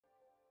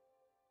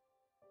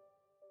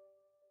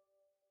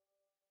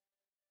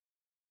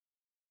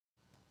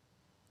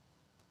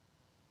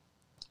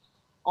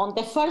on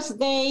the first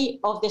day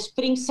of the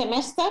spring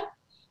semester,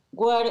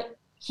 where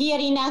here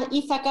in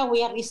Ithaca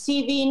we are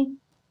receiving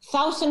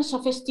thousands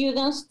of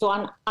students to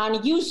an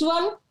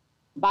unusual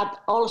but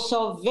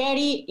also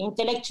very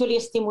intellectually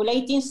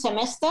stimulating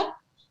semester.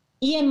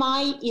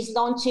 EMI is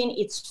launching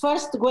its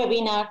first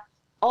webinar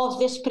of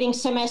the spring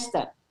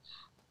semester.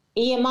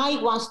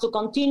 EMI wants to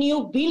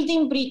continue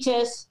building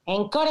bridges,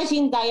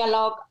 encouraging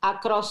dialogue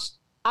across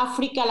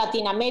Africa,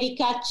 Latin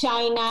America,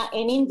 China,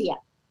 and India.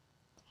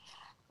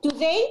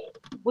 Today,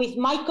 with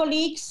my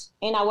colleagues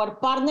and our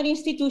partner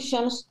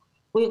institutions,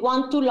 we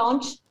want to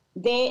launch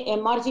the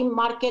Emerging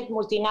Market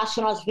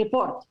Multinationals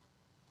report.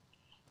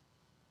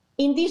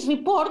 In this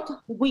report,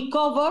 we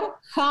cover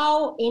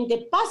how in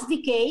the past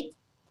decade,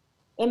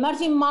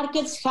 emerging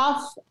markets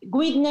have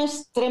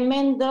witnessed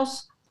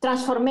tremendous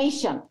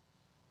transformation,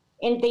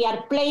 and they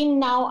are playing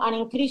now an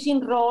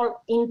increasing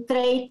role in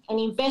trade and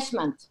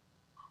investment.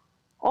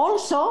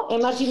 Also,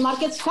 emerging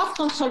markets have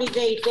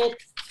consolidated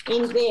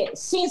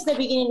since the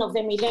beginning of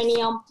the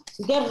millennium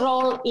their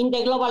role in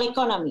the global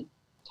economy.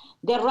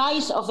 The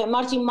rise of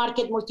emerging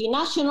market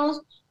multinationals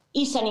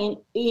is an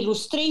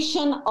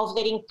illustration of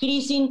their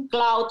increasing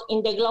clout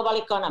in the global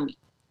economy.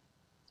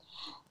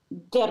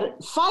 The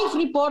 5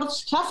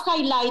 reports have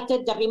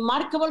highlighted the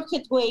remarkable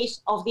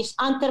headways of these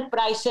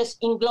enterprises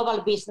in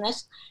global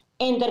business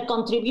and their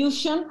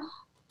contribution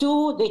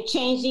to the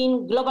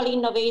changing global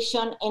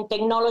innovation and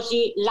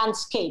technology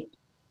landscape.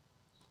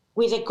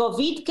 With the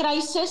COVID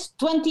crisis,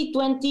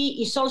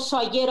 2020 is also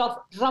a year of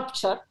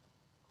rupture,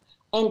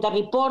 and the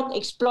report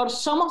explores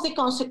some of the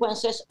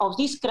consequences of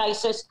this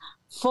crisis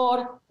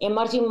for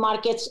emerging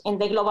markets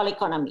and the global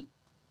economy.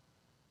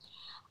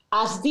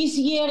 As this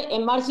year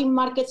Emerging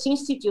Markets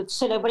Institute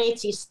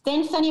celebrates its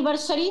 10th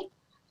anniversary,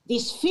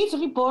 this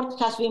 5th report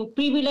has been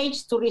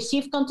privileged to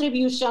receive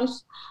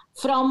contributions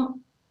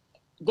from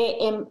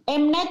the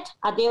MNET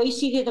at the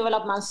OECD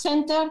Development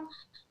Center,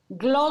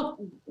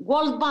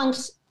 World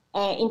Bank's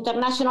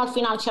International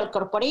Financial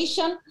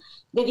Corporation,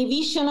 the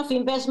Division of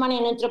Investment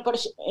and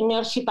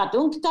Entrepreneurship at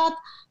UNCTAD,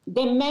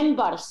 the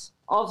members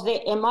of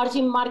the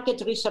Emerging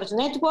Market Research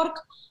Network,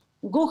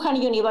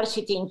 Wuhan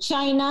University in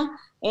China,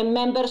 and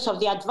members of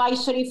the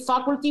Advisory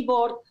Faculty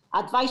Board,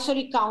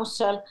 Advisory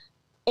Council,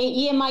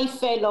 EMI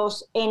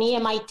Fellows, and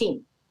EMI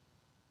team.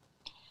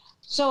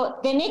 So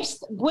the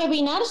next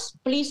webinars,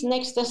 please,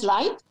 next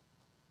slide,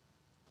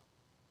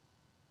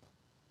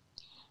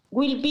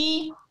 will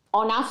be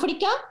on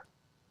Africa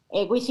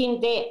within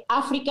the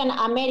African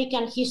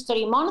American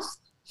History Month,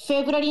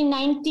 February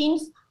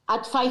 19th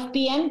at 5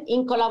 p.m.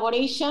 in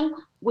collaboration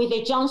with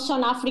the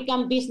Johnson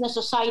African Business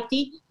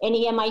Society and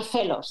EMI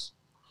Fellows.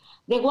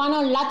 The one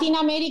on Latin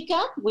America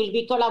will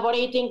be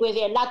collaborating with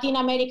the Latin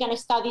American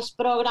Studies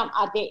Program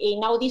at the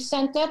Einaudi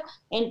Center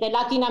and the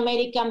Latin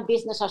American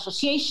Business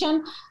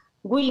Association,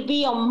 will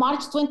be on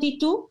March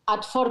 22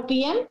 at 4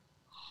 p.m.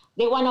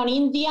 The one on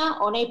India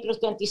on April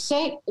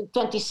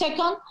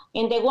 22nd,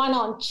 and the one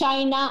on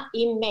China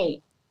in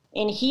May.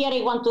 And here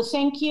I want to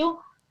thank you,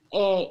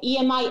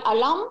 EMI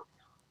alum,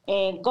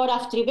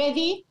 Gaurav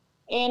Trivedi,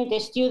 and the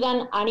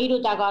student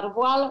Anirudh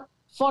Agarwal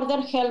for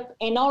their help,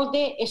 and all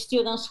the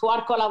students who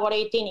are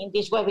collaborating in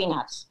these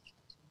webinars.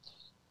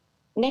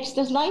 Next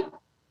slide.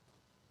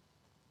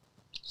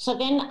 So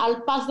then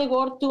I'll pass the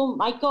word to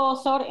my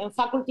co-author and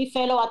faculty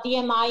fellow at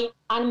EMI,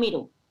 Anne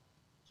Miru.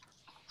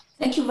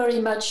 Thank you very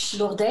much,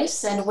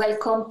 Lourdes, and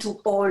welcome to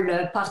all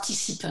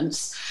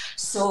participants.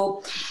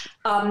 So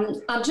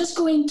I'm just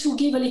going to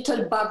give a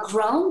little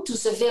background to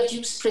the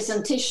various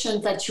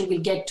presentations that you will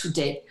get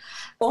today.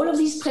 All of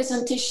these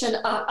presentations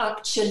are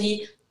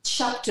actually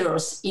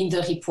chapters in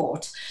the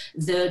report,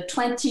 the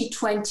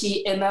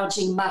 2020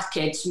 Emerging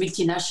Markets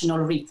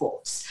Multinational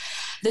Reports.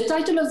 The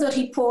title of the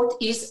report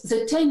is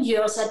The 10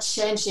 Years That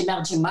Changed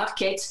Emerging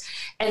Markets,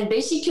 and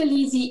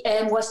basically the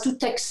aim was to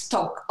take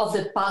stock of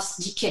the past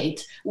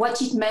decade,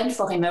 what it meant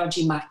for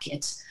emerging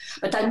markets.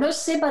 But I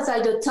must say that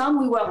by the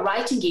time we were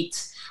writing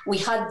it, we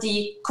had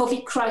the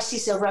COVID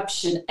crisis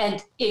eruption,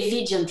 and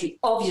evidently,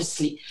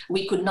 obviously,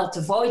 we could not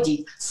avoid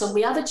it. So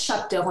we have a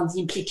chapter on the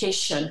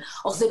implication,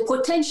 or the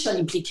potential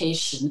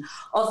implication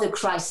of the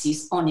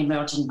crisis on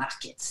emerging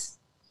markets.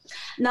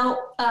 Now,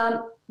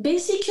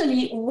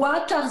 basically,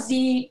 what are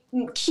the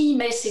key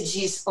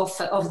messages of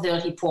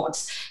the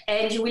reports?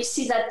 And you will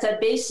see that,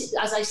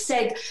 as I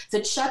said,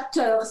 the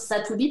chapters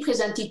that will be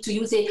presented to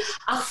you, they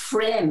are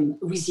framed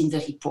within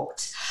the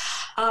report.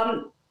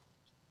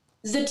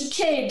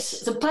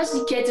 The past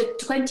decade, the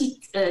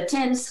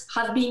 2010s,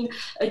 have been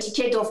a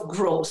decade of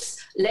growth,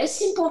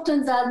 less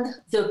important than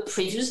the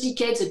previous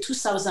decade, the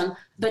 2000s,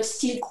 but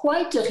still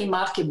quite a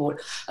remarkable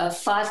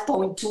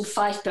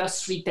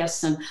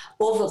 5.25%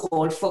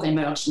 overall for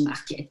emerging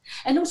market.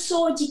 And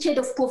also a decade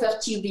of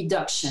poverty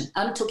reduction.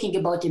 I'm talking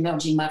about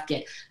emerging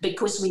market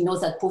because we know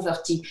that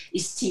poverty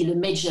is still a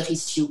major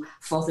issue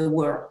for the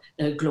world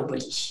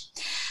globally.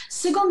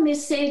 Second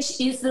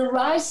message is the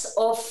rise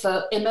of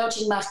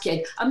emerging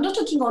market. I'm not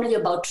talking only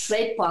about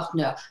trade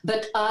partner,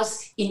 but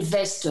as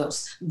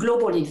investors,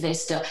 global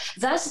investor.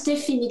 That's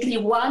definitely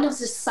one of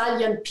the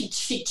salient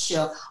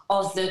feature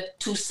of the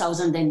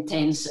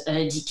 2010s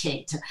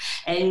decade.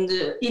 And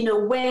in a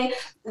way,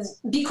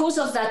 because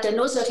of that,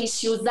 another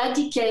issue, that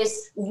decade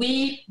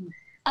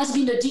has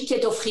been a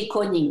decade of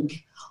reckoning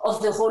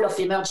of the role of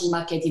emerging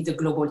market in the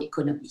global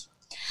economy.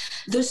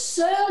 The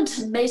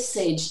third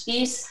message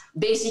is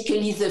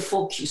basically the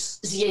focus,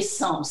 the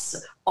essence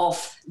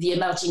of the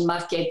Emerging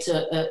Market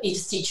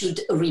Institute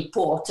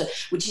report,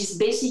 which is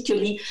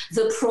basically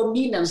the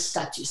prominent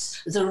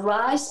status, the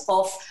rise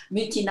of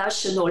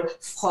multinational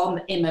from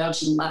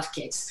emerging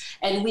markets.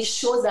 And we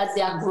show that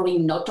they are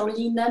growing not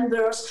only in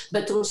numbers,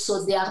 but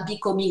also they are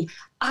becoming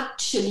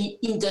actually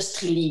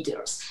industry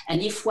leaders.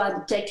 And if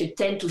one take a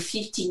 10 to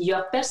 15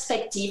 year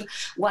perspective,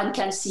 one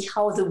can see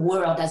how the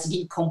world has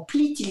been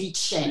completely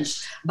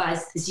changed by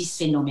this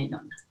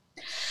phenomenon.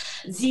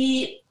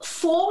 The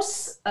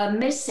fourth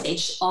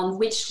message on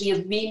which we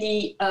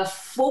really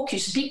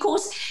focus,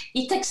 because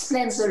it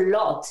explains a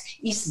lot,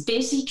 is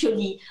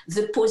basically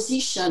the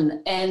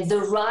position and the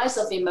rise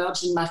of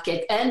emerging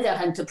market and their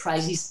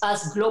enterprises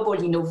as global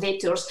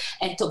innovators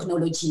and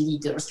technology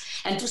leaders.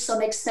 And to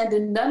some extent,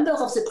 a number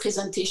of the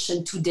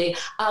presentation today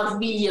are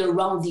really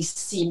around this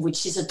theme,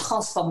 which is a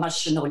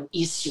transformational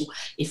issue,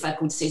 if I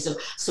could say so.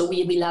 So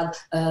we will have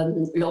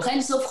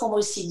Lorenzo from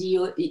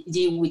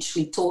OECD, which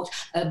will talk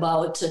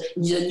about the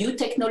new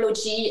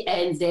technology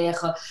and their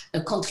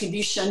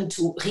contribution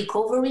to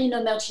recovery in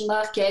emerging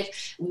market.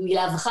 We will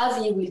have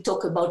Ravi, who will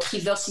talk about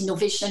reverse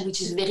innovation,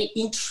 which is a very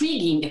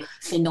intriguing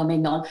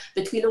phenomenon.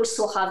 But we'll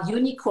also have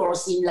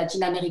unicorns in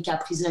Latin America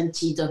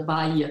presented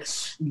by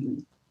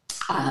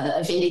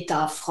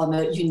Veneta from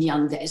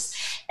Uniandes.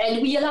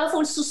 And we have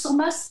also some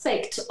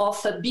aspect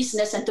of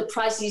business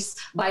enterprises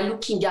by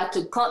looking at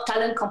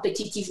talent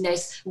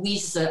competitiveness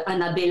with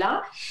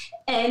Annabella.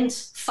 And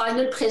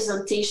final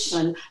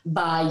presentation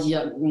by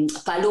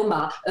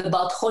Paloma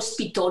about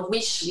hospital,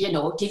 which, you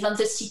know, given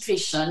the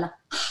situation,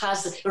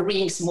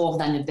 rings more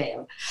than a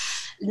bell.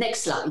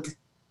 Next slide.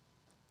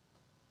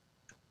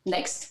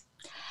 Next.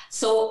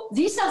 So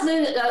these are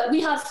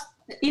we have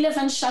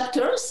 11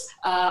 chapters,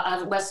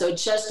 as was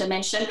just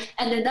mentioned,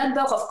 and a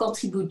number of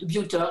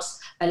contributors,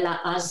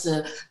 as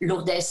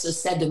Lourdes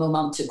said a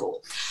moment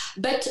ago.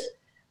 But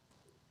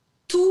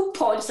 2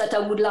 points that I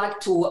would like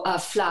to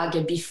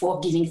flag before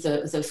giving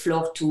the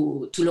floor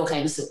to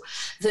Lorenzo.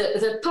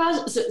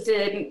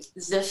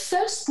 The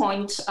first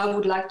point I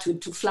would like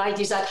to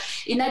flag is that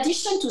in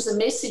addition to the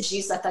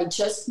messages that I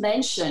just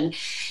mentioned,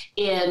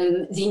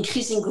 in the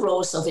increasing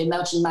growth of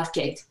emerging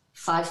market,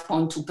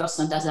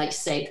 5.2%, as I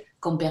said,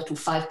 compared to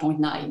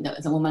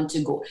 5.9 the moment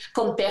ago,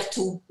 compared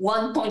to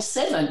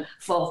 1.7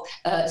 for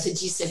the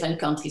G7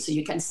 countries. So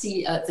you can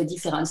see the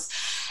difference.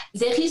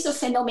 There is a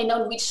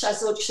phenomenon which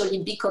has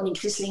actually become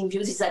increasingly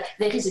viewed, is that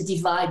there is a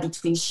divide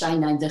between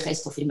China and the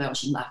rest of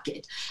emerging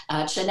market.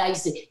 China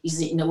is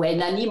in a way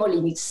an animal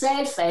in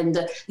itself, and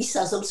this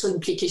has also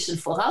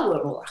implications for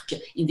our work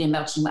in the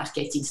emerging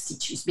market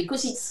institutes,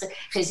 because it's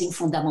raising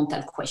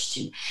fundamental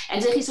questions.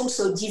 And there is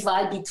also a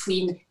divide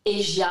between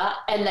Asia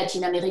and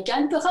Latin America,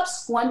 and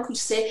perhaps one could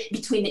say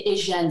between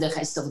Asia and the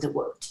rest of the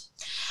world.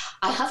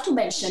 I have to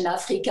mention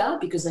Africa,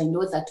 because I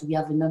know that we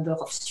have a number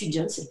of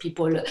students and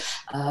people,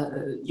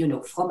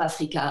 from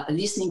Africa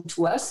listening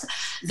to us.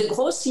 The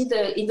growth in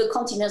the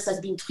continent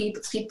has been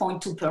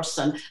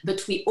 3.2%,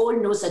 but we all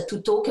know that to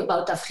talk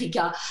about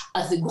Africa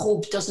as a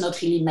group does not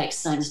really make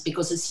sense,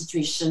 because the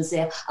situations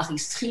there are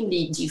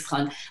extremely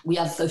different. We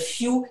have a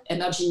few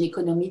emerging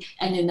economies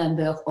and a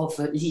number of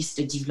least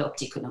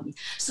developed economies.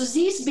 So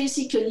these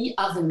basically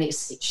are the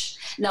message.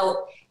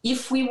 Now,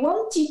 if we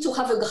wanted to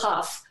have a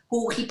graph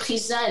who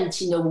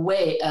represent, in a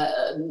way,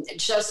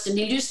 just an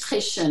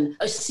illustration,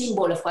 a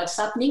symbol of what's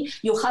happening,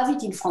 you have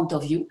it in front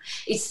of you.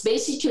 It's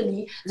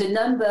basically the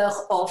number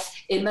of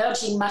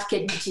emerging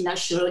market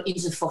multinationals in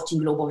the 14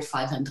 Global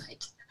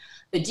 500.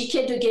 A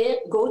decade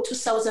ago,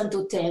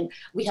 2010,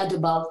 we had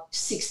about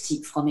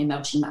 60 from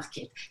emerging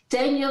market.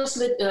 10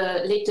 years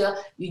later,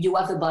 you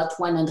have about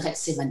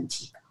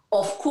 170.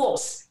 Of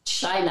course,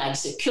 China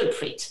is a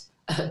culprit,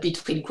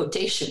 between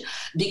quotation,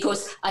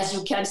 because as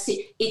you can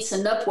see, it's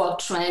an upward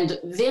trend,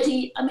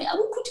 I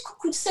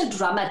could say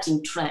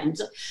dramatic trend,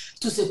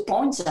 to the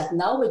point that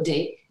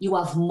nowadays you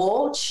have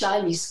more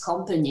Chinese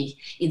companies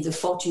in the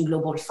Fortune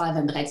Global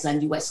 500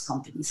 than US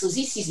companies. So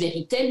this is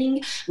very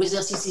telling. Whether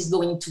this is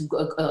going to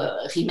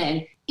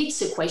remain,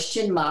 it's a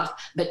question mark,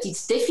 but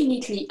it's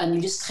definitely an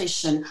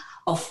illustration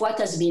of what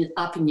has been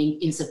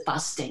happening in the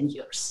past 10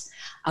 years.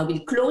 I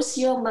will close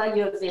here my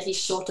very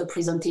short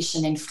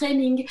presentation and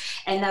framing,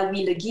 and I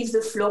will give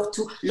the floor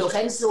to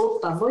Lorenzo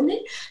Pavone.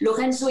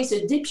 Lorenzo is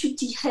a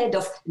Deputy Head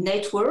of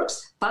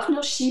Networks,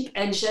 Partnership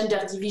and Gender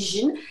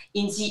Division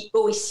in the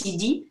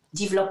OECD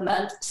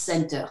Development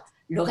Center.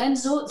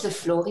 Lorenzo, the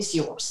floor is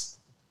yours.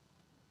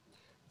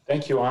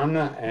 Thank you, Anne,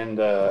 and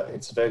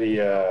it's very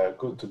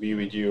good to be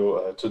with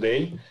you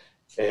today.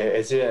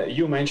 As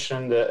you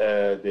mentioned,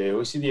 the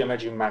OECD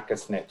Emerging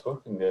Markets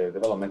Network in the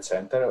Development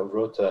Center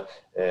wrote a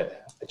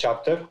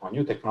chapter on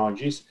new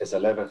technologies as a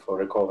lever for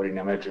recovery in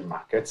emerging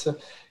markets.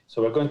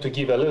 So we're going to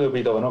give a little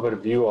bit of an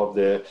overview of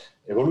the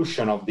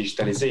evolution of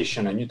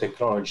digitalization and new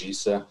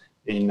technologies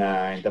in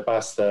the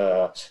past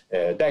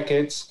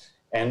decades,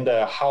 and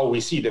how we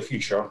see the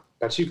future,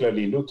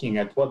 particularly looking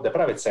at what the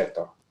private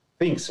sector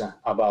thinks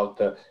about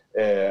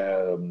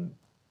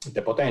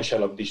the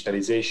potential of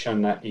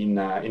digitalization in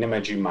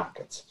emerging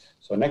markets.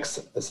 So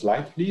next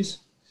slide, please.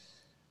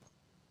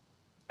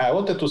 I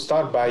wanted to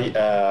start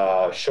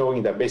by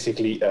showing that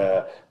basically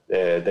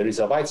there is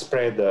a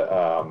widespread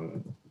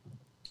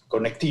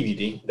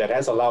connectivity that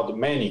has allowed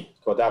many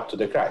to adapt to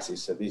the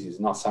crisis. So this is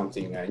not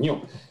something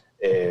new.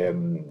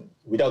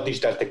 Without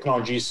digital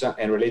technologies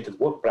and related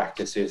work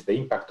practices, the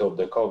impact of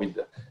the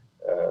COVID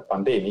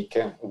pandemic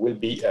will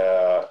be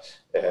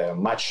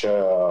much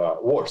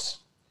worse.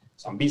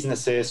 Some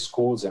businesses,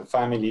 schools, and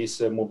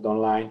families moved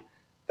online.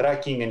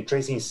 Tracking and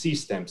tracing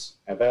systems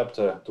have helped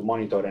to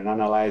monitor and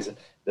analyze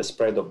the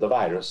spread of the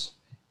virus.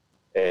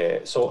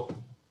 So,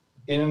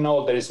 in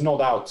all, there is no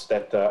doubt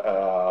that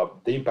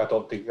the impact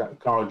of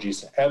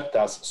technologies helped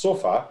us so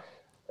far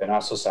in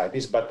our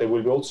societies, but they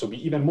will also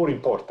be even more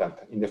important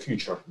in the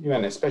future,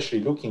 even especially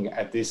looking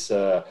at this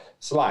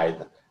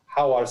slide,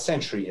 how our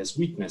century has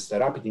witnessed a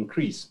rapid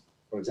increase,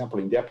 for example,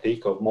 in the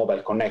uptake of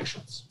mobile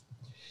connections,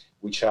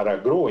 which are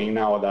growing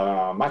now at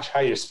a much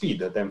higher speed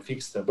than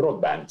fixed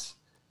broadband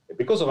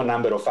because of a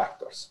number of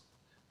factors.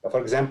 For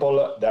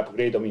example, the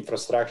upgrade of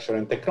infrastructure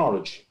and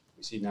technology.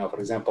 We see now, for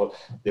example,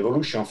 the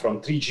evolution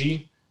from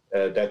 3G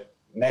that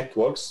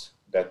networks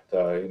that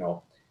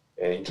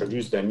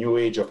introduced a new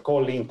age of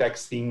calling,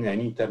 texting,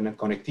 and internet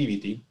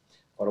connectivity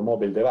for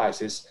mobile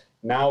devices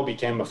now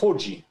became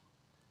 4G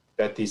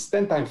that is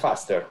 10 times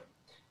faster.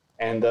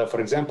 And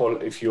for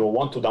example, if you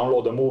want to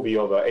download a movie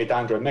of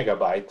 800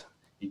 megabytes,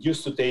 it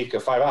used to take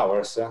 5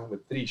 hours.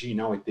 With 3G,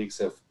 now it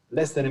takes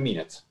less than a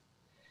minute.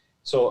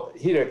 So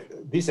here,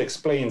 this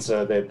explains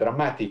the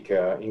dramatic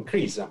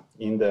increase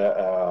in the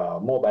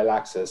mobile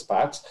access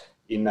parts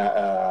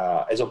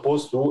as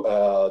opposed to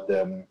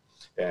the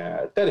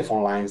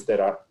telephone lines that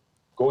are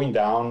going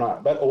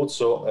down, but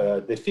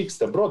also the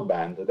fixed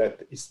broadband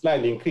that is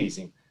slightly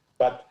increasing,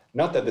 but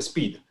not at the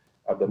speed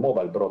of the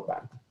mobile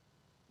broadband.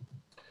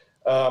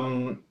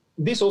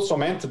 This also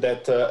meant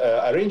that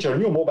a range of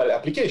new mobile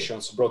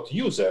applications brought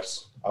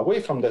users away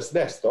from the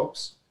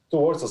desktops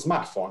towards the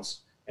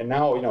smartphones. And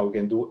now, we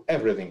can do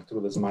everything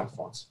through the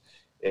smartphones.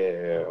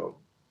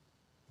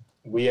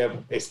 We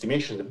have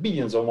estimations of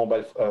billions of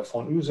mobile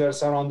phone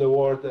users around the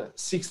world.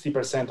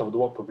 60% of the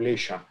world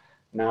population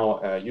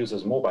now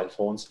uses mobile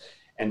phones.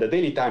 And the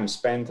daily time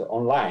spent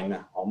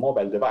online on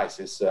mobile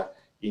devices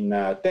in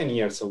 10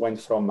 years went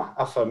from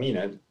half an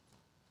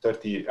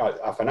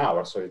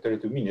hour,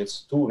 32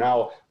 minutes, to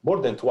now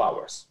more than 2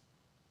 hours.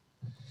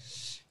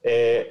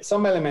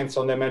 Some elements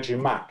on the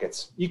emerging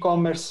markets.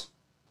 E-commerce,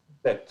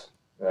 that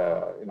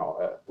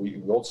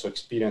we also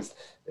experienced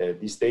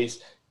these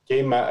days,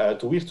 came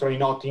to virtually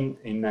nothing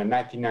in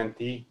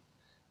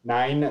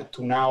 1999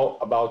 to now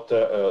about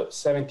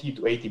 70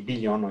 to 80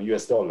 billion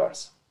US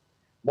dollars.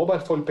 Mobile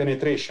phone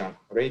penetration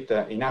rate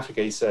in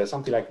Africa is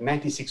something like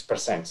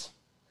 96%,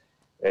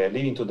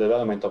 leading to the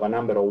development of a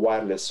number of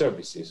wireless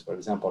services, for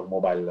example,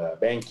 mobile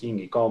banking,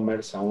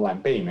 e-commerce,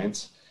 online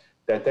payments,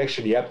 that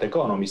actually helped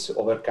economies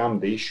overcome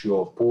the issue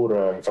of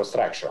poor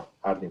infrastructure,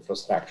 hard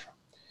infrastructure.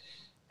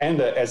 And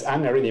as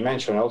Anne already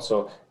mentioned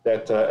also,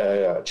 that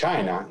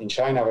in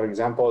China, for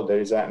example, there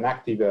is an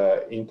active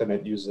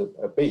internet user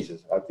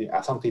base.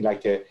 Something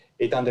like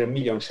 800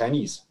 million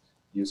Chinese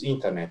use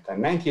internet,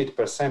 and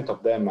 98%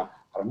 of them are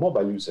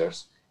mobile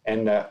users,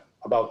 and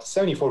about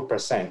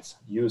 74%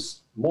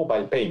 use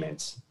mobile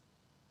payments.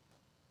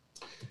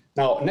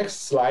 Now,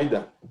 next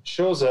slide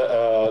shows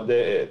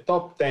the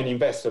top 10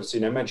 investors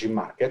in emerging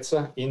markets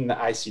in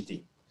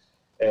ICT.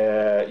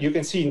 You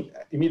can see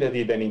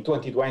immediately that in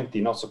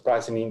 2020, not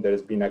surprisingly, there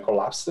has been a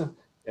collapse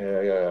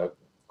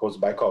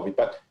caused by COVID.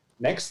 But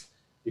next,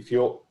 if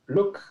you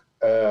look,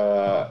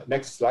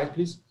 next slide,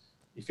 please.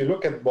 If you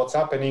look at what's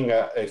happening,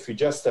 if you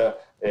just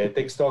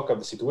take stock of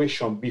the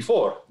situation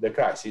before the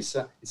crisis,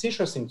 it's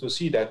interesting to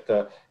see that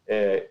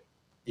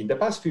in the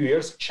past few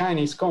years,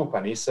 Chinese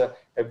companies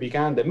have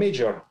become the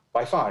major,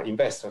 by far,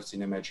 investors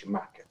in emerging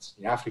markets,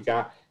 in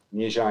Africa,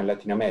 in Asia, and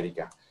Latin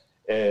America.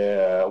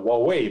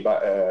 Huawei,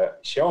 but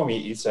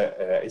Xiaomi is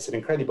an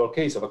incredible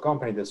case of a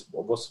company that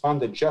was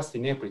founded just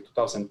in April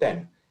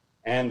 2010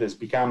 and has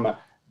become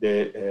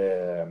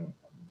the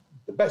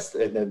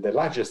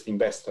largest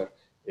investor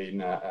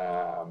in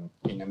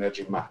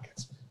emerging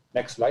markets.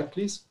 Next slide,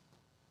 please.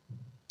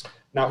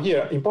 Now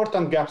here,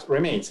 important gaps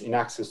remains in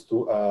access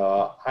to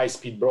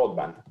high-speed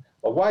broadband.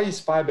 But why is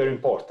fiber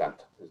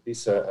important?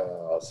 This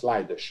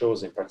slide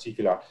shows in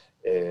particular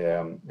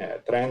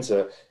trends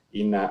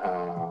in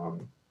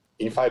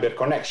fiber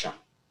connection,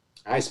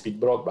 high-speed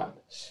broadband.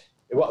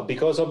 Well,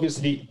 because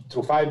obviously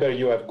through fiber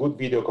you have good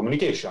video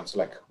communications,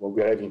 like what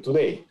we're having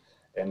today.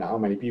 and how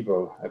many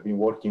people have been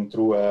working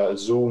through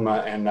Zoom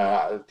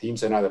and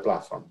Teams and other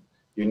platforms.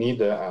 You need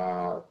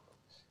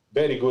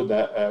very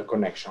good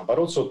connection, but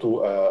also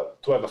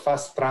to have a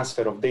fast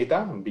transfer of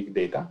data, big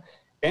data,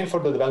 and for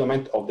the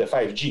development of the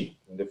 5G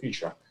in the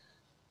future.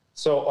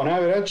 So on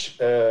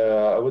average,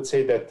 I would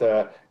say that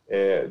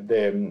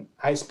the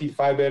high-speed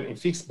fiber in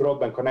fixed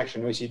broadband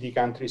connection in OECD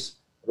countries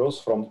rose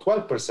from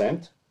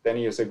 12% 10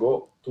 years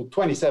ago to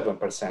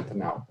 27%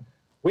 now,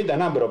 with a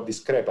number of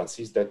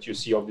discrepancies that you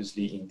see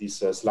obviously in this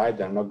slide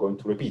I'm not going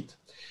to repeat.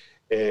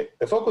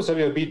 The focus a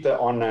little bit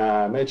on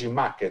emerging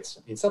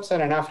markets. In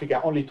sub-Saharan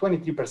Africa, only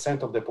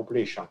 23% of the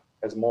population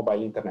has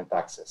mobile internet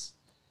access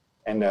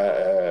and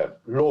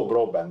low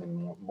broadband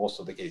in most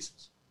of the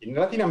cases. In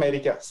Latin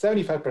America,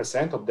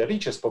 75% of the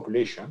richest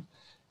population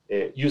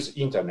use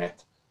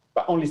internet,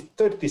 but only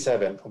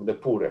 37% of the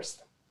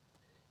poorest.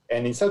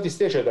 And in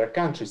Southeast Asia, there are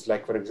countries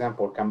like, for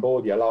example,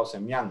 Cambodia, Laos,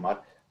 and Myanmar,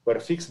 where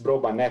fixed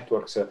broadband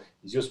networks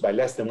is used by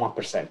less than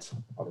 1%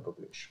 of the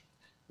population.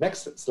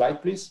 Next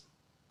slide, please.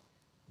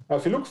 Now,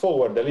 if you look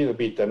forward a little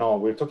bit,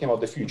 we're talking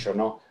about the future.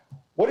 Now,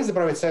 what is the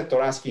private sector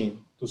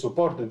asking to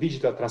support the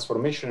digital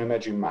transformation in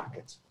emerging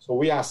markets? So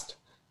we asked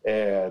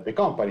the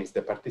companies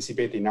that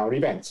participate in our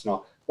events,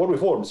 what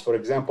reforms, for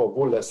example,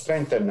 will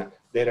strengthen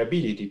their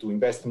ability to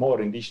invest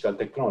more in digital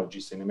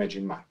technologies in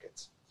emerging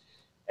markets?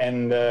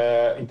 And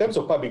in terms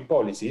of public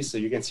policies,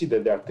 you can see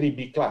that there are three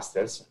big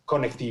clusters.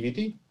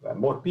 Connectivity,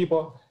 more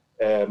people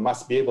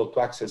must be able to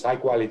access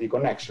high-quality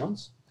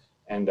connections.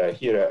 And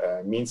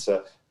here means,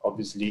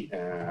 obviously,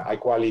 high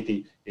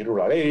quality in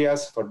rural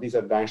areas for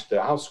disadvantaged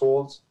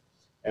households,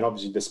 and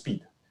obviously the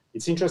speed.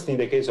 It's interesting in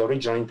the case of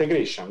regional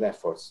integration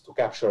efforts to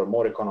capture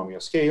more economy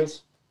of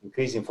scales,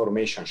 increase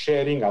information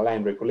sharing,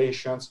 align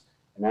regulations,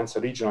 enhance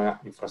regional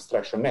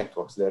infrastructure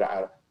networks that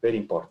are very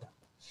important.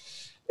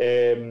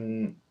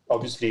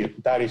 Obviously,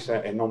 tariffs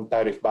and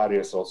non-tariff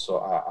barriers also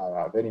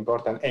are very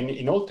important. And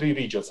in all three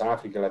regions,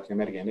 Africa, Latin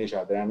America, and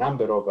Asia, there are a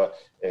number of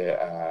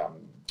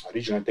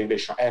regional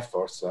integration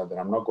efforts that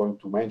I'm not going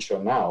to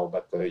mention now,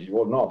 but you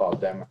all know about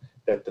them,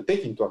 that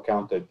take into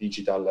account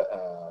digital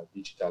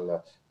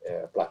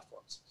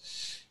platforms.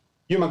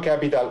 Human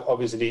capital,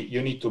 obviously,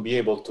 you need to be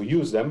able to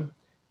use them,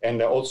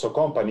 and also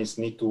companies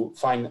need to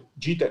find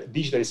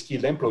digitally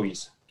skilled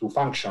employees to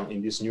function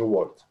in this new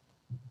world.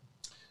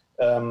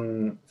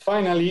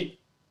 Finally,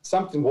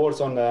 something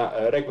words on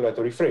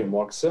regulatory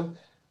frameworks.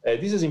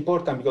 This is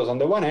important because on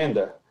the one hand,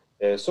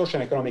 social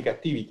and economic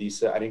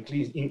activities are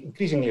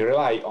increasingly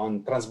rely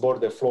on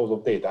trans-border flows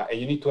of data, and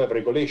you need to have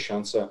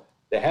regulations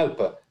that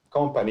help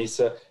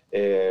companies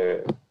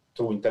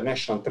through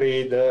international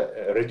trade,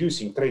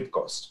 reducing trade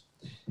costs.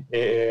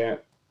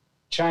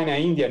 China,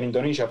 India, and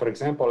Indonesia, for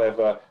example,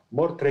 have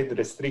more trade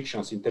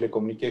restrictions in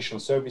telecommunication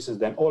services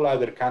than all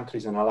other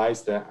countries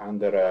analyzed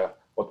under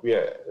what we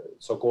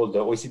so-called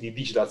OECD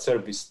Digital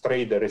Service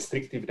Trade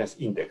Restrictiveness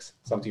Index,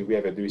 something we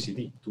have at the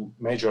OECD to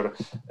measure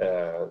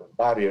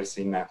barriers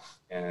in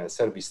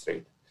service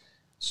trade.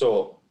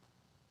 So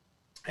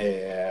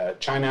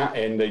China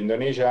and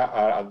Indonesia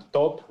are at the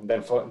top,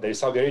 then there is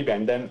Saudi Arabia,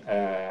 and then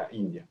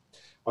India.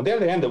 On the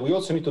other hand, we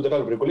also need to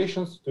develop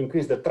regulations to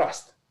increase the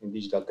trust in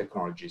digital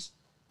technologies.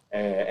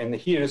 And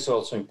here it's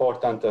also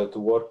important to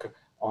work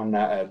on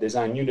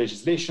design new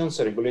legislations,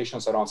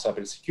 regulations around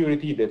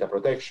cybersecurity, data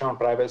protection,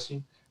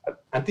 privacy,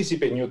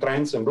 anticipate new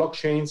trends in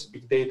blockchains,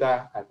 big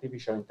data,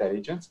 artificial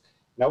intelligence.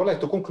 And I would like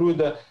to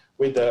conclude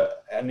with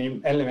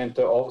an element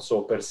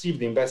also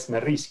perceived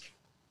investment risk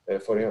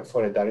for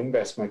a direct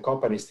investment.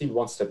 Companies still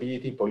want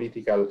stability,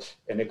 political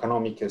and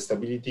economic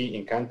stability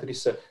in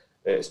countries,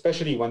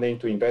 especially when they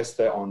need to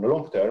invest on the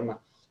long term,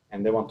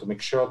 and they want to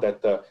make sure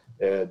that the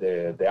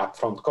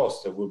upfront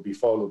cost will be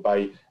followed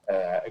by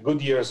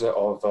good years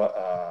of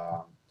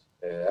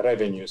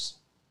revenues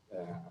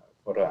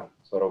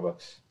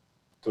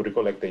to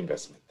recollect the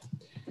investment.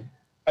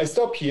 I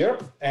stop here,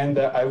 and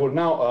I will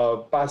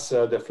now pass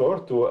the floor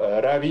to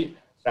Ravi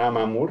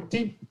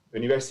Ramamurthy,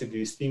 University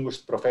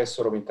Distinguished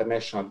Professor of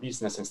International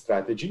Business and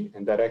Strategy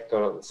and Director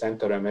of the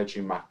Center of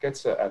Emerging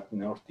Markets at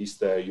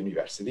Northeast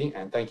University.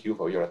 And thank you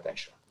for your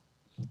attention.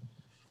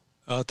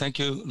 Thank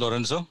you,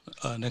 Lorenzo.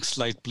 Next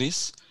slide,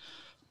 please.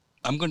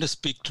 I'm going to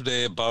speak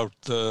today about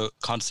the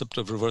concept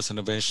of reverse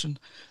innovation.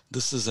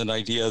 This is an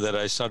idea that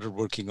I started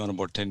working on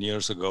about 10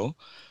 years ago.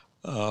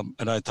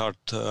 And I thought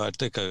I'd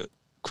take a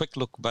quick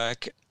look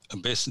back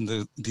based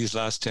on these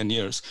last 10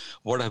 years.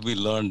 What have we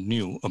learned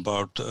new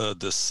about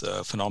this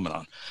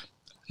phenomenon?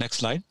 Next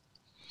slide.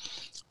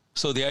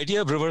 So the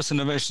idea of reverse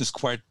innovation is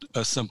quite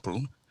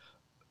simple.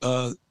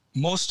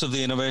 Most of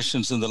the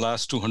innovations in the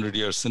last 200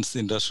 years since the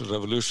Industrial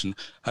Revolution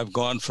have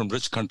gone from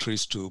rich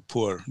countries to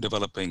poor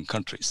developing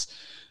countries.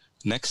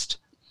 Next.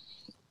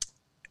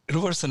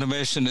 Reverse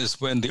innovation is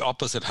when the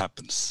opposite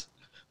happens.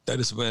 That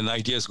is when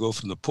ideas go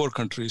from the poor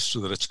countries to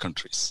the rich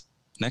countries.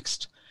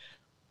 Next.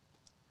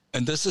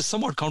 And this is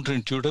somewhat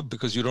counterintuitive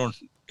because you don't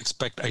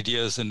expect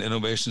ideas and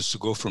innovations to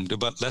go from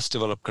less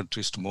developed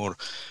countries to more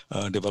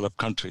developed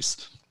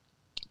countries.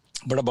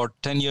 But about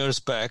 10 years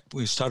back,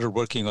 we started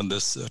working on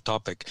this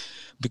topic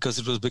because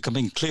it was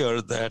becoming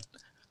clear that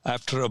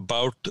after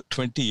about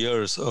 20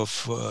 years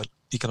of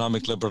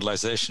economic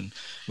liberalization,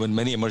 when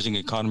many emerging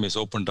economies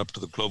opened up to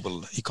the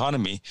global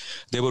economy,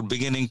 they were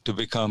beginning to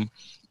become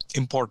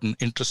important,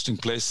 interesting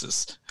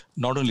places,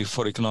 not only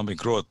for economic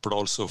growth, but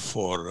also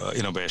for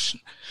innovation.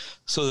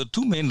 So the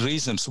two main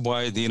reasons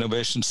why the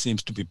innovation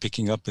seems to be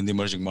picking up in the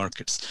emerging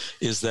markets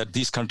is that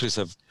these countries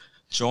have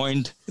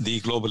joined the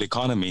global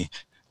economy,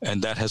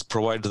 and that has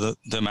provided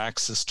them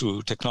access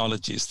to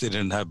technologies they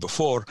didn't have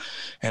before,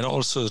 and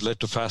also has led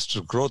to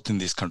faster growth in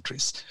these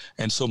countries.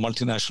 And so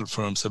multinational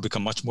firms have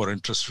become much more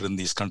interested in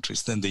these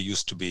countries than they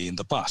used to be in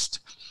the past.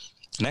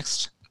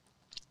 Next.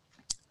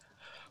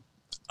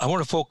 I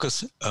want to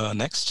focus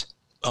next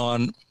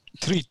on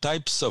three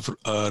types of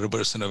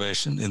reverse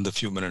innovation in the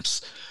few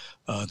minutes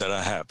that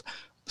I have.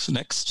 So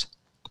next.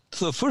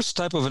 So the first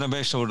type of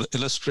innovation I would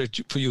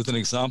illustrate for you with an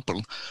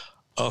example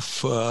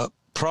of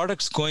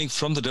products going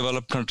from the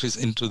developed countries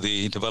into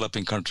the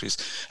developing countries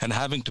and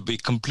having to be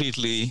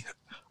completely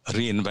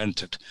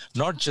reinvented,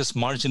 not just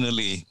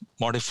marginally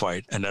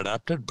modified and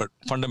adapted, but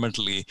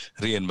fundamentally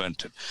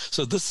reinvented.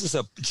 So this is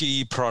a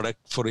GE product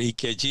for an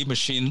EKG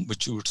machine,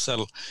 which you would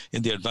sell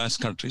in the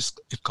advanced countries.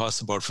 It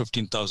costs about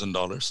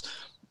 $15,000,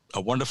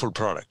 a wonderful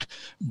product.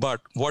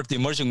 But what the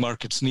emerging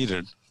markets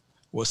needed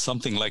was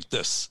something like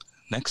this.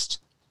 Next.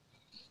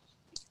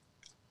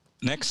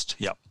 Next,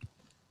 yeah.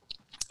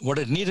 What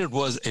it needed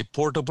was a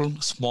portable,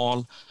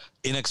 small,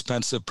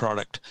 inexpensive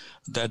product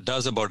that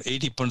does about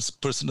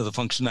 80% of the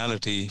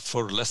functionality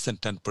for less than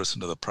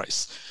 10% of the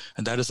price.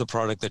 And that is the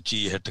product that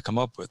GE had to come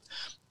up with.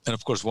 And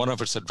of course, one of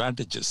its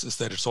advantages is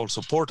that it's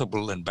also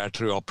portable and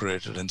battery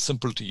operated and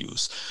simple to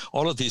use.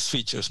 All of these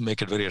features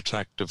make it very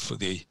attractive for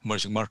the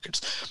emerging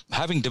markets.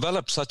 Having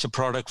developed such a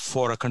product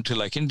for a country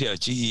like India,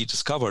 GE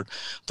discovered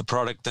the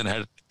product then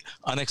had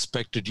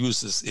unexpected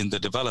uses in the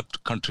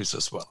developed countries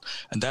as well.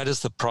 And that is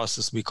the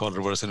process we call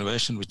reverse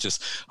innovation, which is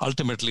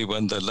ultimately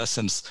when the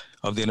lessons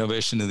of the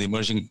innovation in the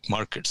emerging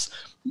markets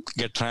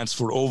get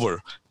transferred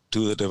over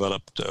to the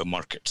developed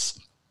markets.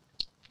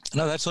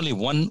 Now, that's only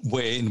one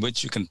way in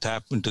which you can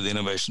tap into the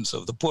innovations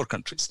of the poor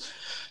countries.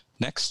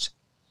 Next.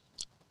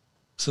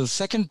 So the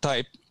second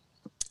type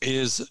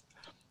is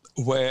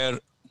where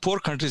poor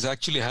countries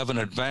actually have an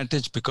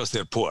advantage because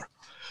they're poor.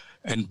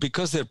 And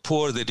because they're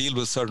poor, they deal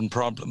with certain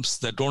problems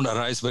that don't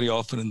arise very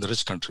often in the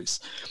rich countries.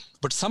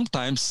 But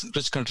sometimes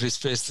rich countries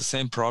face the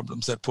same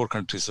problems that poor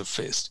countries have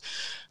faced.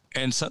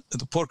 And so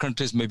the poor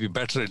countries may be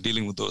better at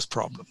dealing with those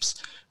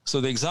problems. So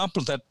the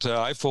example that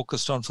I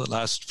focused on for the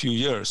last few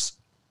years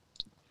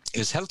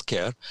is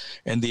healthcare.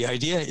 And the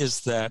idea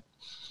is that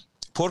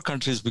poor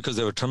countries, because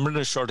they have a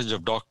tremendous shortage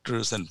of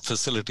doctors and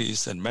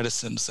facilities and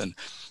medicines and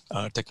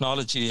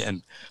technology,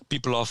 and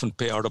people often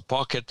pay out of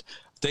pocket,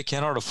 they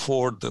cannot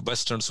afford the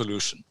Western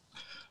solution.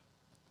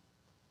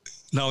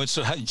 Now,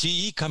 instead of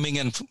GE coming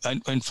in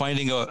and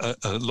finding a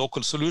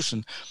local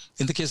solution,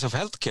 in the case of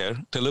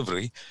healthcare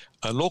delivery,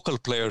 local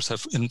players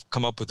have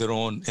come up with their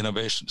own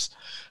innovations.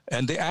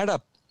 And they add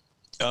up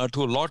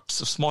to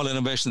lots of small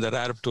innovations that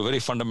add up to a very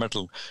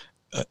fundamental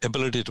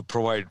ability to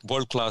provide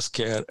world-class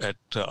care at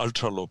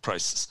ultra-low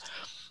prices.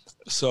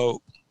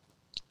 So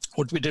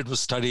what we did was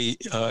study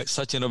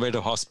such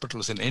innovative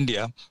hospitals in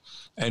India,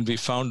 and we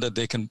found that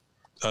they can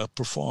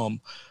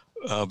perform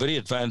very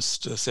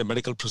advanced, say,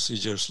 medical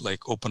procedures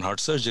like open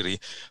heart surgery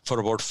for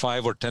about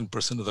 5 or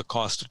 10% of the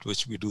cost at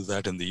which we do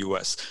that in the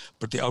US.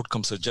 But the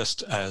outcomes are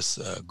just as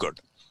good.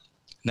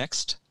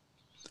 Next.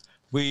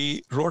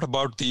 We wrote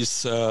about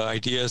these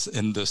ideas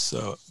in this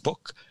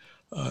book,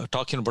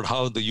 talking about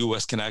how the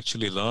US can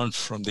actually learn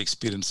from the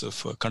experience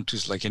of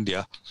countries like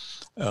India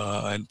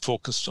and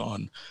focused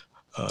on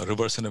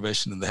reverse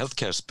innovation in the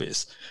healthcare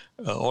space.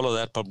 All of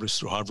that published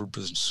through Harvard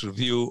Business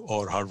Review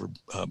or Harvard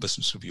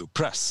Business Review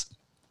Press.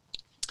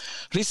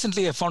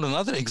 Recently, I found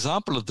another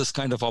example of this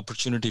kind of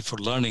opportunity for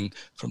learning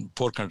from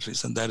poor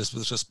countries, and that is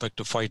with respect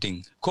to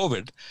fighting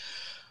COVID.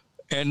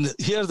 And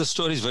here the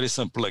story is very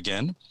simple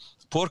again.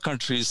 Poor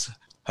countries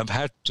have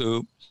had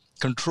to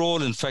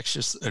control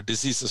infectious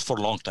diseases for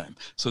a long time.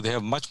 So they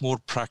have much more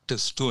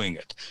practice doing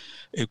it.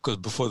 Because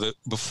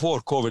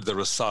before COVID, there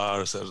was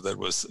SARS, or there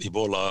was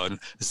Ebola and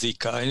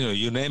Zika,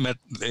 you name it.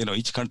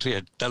 Each country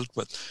had dealt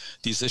with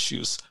these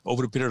issues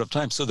over a period of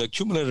time. So they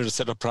accumulated a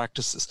set of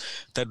practices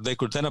that they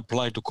could then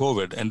apply to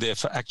COVID, and they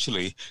have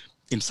actually,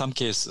 in some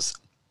cases,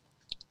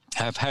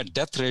 have had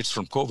death rates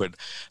from COVID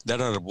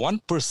that are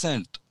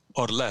 1%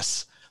 or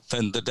less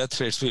than the death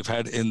rates we've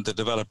had in the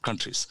developed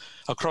countries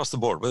across the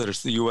board, whether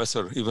it's the US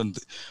or even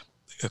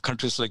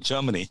countries like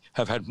Germany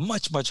have had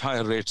much, much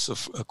higher rates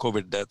of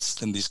COVID deaths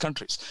than these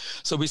countries.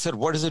 So we said,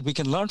 what is it we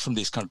can learn from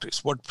these countries?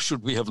 What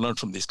should we have learned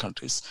from these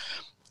countries?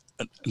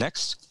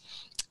 Next.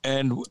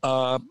 And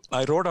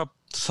I wrote up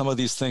some of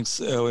these things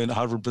in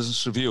Harvard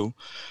Business Review.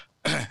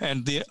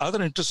 And the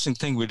other interesting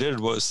thing we did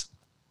was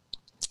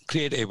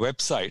create a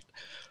website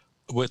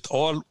with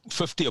all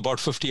about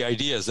 50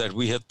 ideas that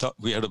we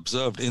had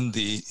observed in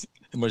the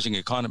emerging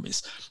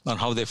economies on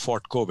how they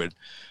fought COVID.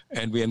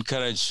 And we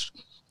encourage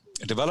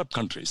developed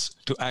countries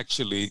to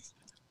actually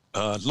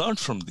learn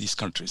from these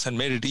countries and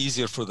made it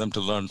easier for them to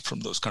learn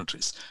from those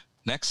countries.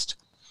 Next.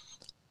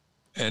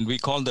 And we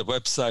call the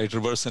website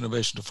Reverse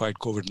Innovation to Fight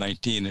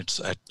COVID-19. It's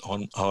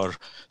on our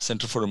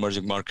Center for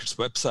Emerging Markets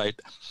website,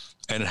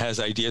 and it has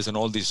ideas in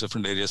all these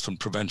different areas from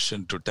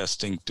prevention to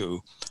testing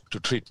to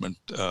treatment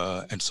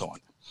and so on.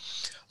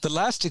 The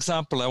last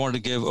example I want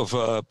to give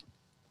of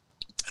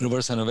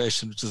reverse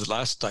innovation, which is the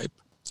last type,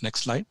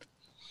 next slide,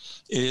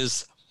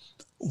 is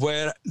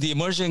where the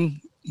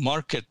emerging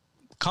market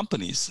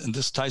companies, and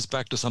this ties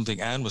back to something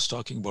Anne was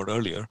talking about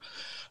earlier,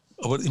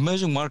 our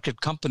emerging market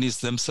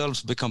companies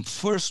themselves become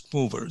first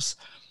movers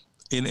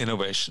in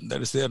innovation. That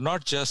is, they are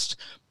not just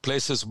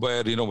places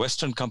where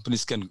Western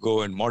companies can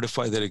go and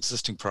modify their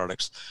existing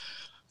products,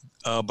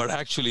 but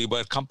actually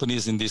where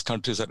companies in these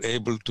countries are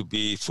able to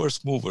be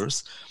first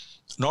movers,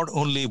 not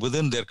only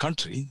within their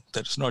country,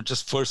 that's not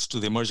just first to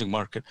the emerging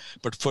market,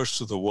 but first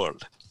to the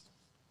world.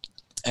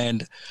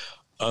 And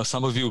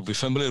some of you will be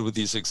familiar with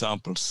these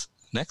examples.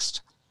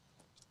 Next.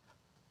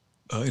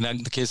 In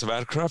the case of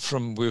aircraft,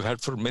 we've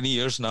had for many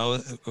years now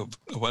a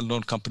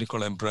well-known company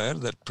called Embraer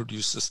that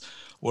produces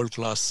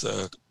world-class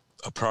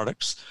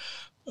products.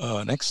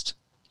 Next.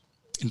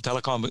 In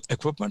telecom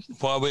equipment,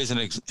 Huawei is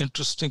an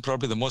interesting,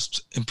 probably the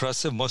most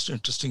impressive, most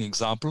interesting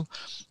example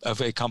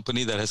of a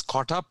company that has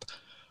caught up,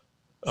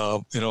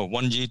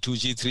 1G,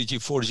 2G, 3G,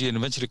 4G, and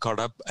eventually caught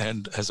up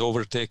and has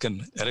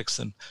overtaken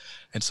Ericsson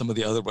and some of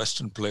the other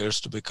Western players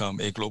to become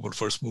a global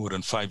first mover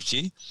in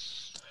 5G.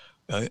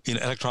 In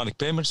electronic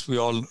payments, we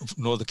all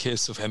know the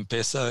case of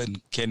M-Pesa in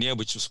Kenya,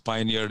 which was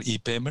pioneered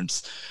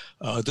e-payments.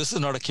 This is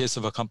not a case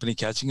of a company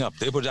catching up.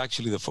 They were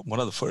actually one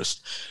of the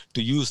first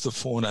to use the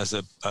phone as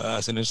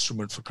an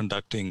instrument for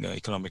conducting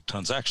economic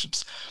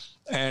transactions.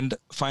 And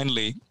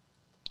finally,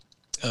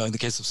 in the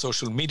case of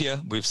social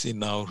media, we've seen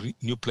now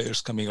new players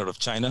coming out of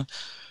China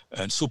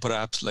and super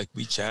apps like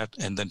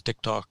WeChat and then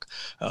TikTok.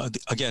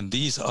 Again,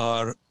 these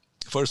are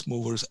first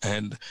movers,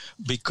 and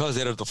because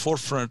they're at the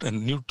forefront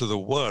and new to the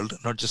world,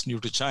 not just new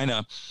to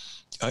China,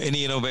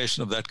 any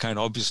innovation of that kind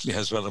obviously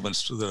has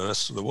relevance to the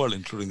rest of the world,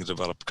 including the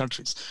developed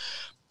countries.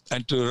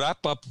 And to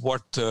wrap up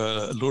what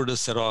Lourdes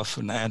set off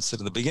and answered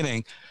in the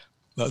beginning,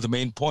 the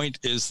main point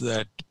is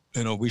that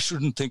we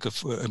shouldn't think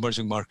of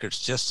emerging markets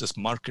just as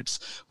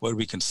markets where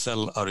we can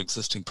sell our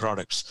existing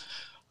products,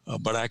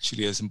 but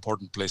actually as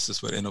important places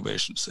for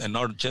innovations, and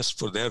not just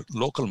for their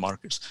local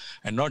markets,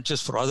 and not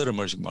just for other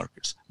emerging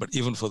markets, but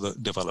even for the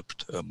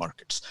developed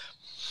markets.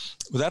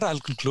 With that, I'll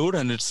conclude,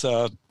 and it's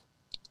a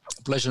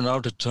pleasure now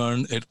to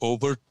turn it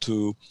over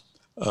to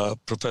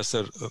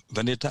Professor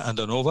Venita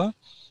Andanova,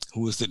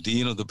 who is the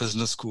Dean of the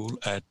Business School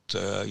at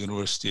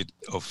University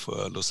of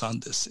Los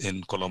Andes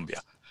in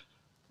Colombia.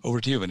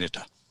 Over to you,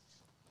 Venita.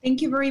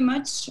 Thank you very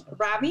much,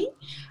 Ravi.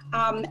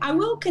 I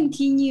will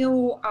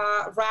continue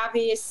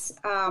Ravi's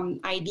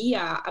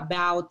idea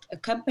about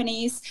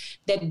companies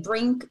that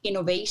bring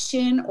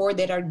innovation or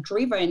that are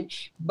driven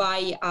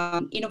by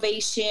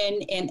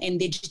innovation and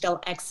digital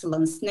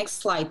excellence.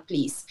 Next slide,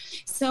 please.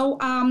 So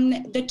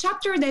the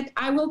chapter that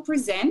I will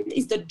present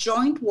is the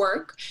joint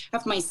work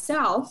of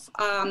myself,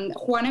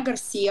 Juana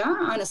Garcia,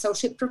 an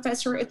associate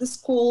professor at the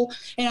school,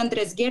 and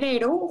Andres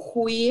Guerrero,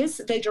 who is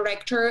the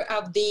director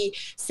of the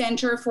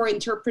Center for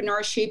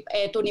Entrepreneurship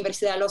at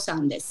Universidad de los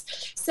Andes.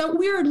 So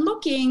we're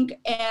looking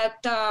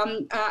at,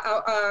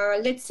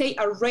 let's say,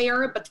 a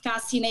rare but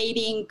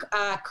fascinating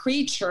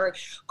creature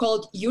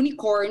called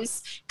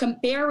unicorns,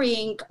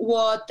 comparing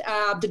what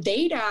the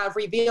data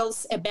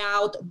reveals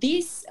about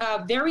these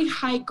very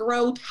high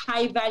growth,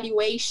 high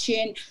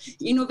valuation,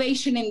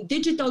 innovation and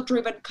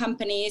digital-driven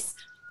companies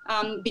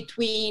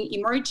between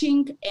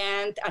emerging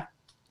and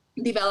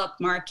developed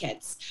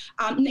markets.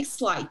 Next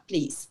slide,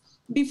 please.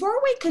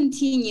 Before we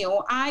continue,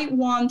 I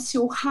want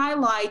to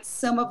highlight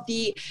some of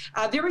the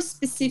very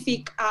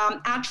specific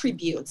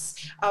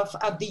attributes of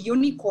the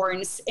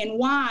unicorns and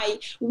why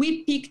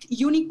we picked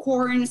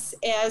unicorns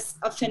as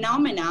a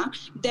phenomena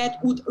that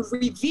would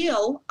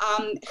reveal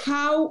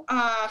how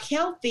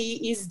healthy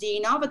is the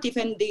innovative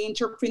and the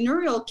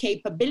entrepreneurial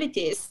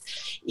capabilities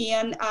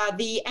in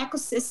the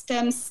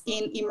ecosystems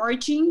in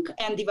emerging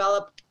and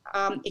developed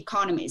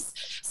economies.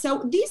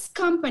 So these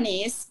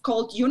companies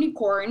called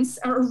unicorns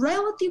are a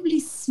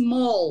relatively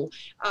small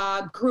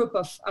group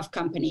of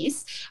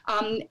companies,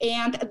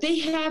 and they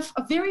have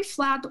a very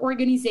flat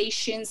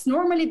organizations.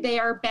 Normally they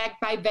are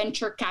backed by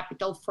venture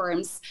capital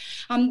firms.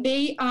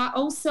 They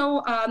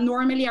also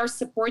normally are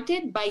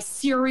supported by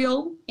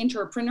serial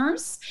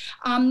entrepreneurs.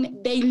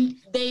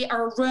 They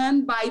are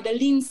run by the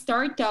lean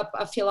startup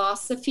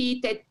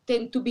philosophy that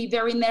tend to be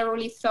very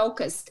narrowly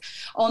focused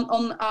on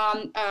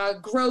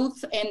growth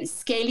and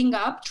scaling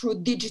up through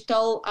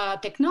digital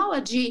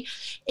technology,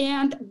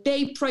 and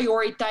they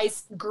prioritize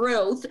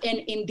growth and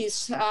in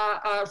this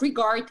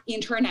regard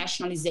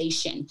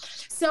internationalization.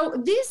 So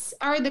these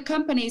are the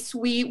companies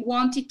we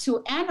wanted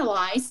to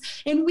analyze,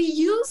 and we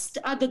used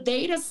the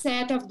data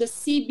set of the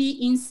CB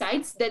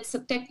Insights, that's a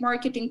tech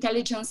market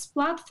intelligence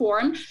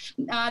platform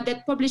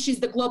that publishes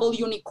the global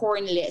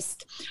unicorn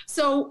list.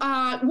 So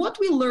what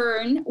we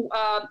learn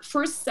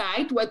first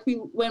sight,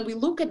 when we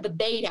look at the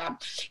data,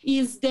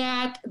 is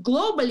that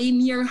globally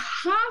near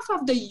half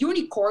of the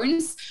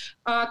unicorns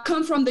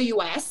come from the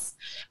US,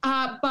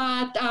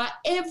 but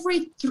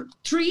every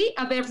 3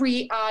 of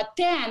every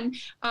 10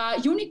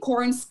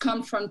 unicorns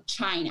come from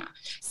China.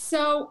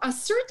 So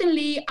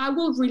certainly I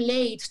will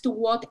relate to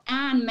what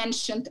Anne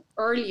mentioned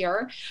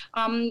earlier,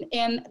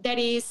 and that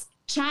is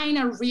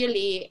China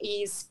really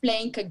is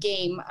playing a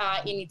game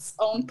in its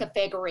own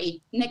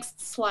category. Next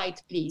slide,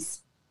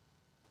 please.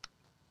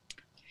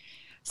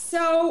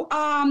 So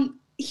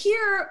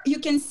here you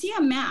can see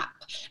a map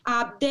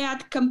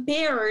that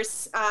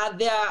compares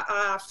the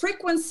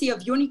frequency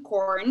of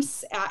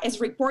unicorns as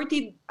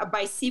reported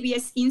by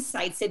CBS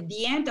Insights at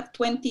the end of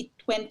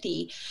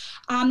 2020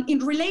 in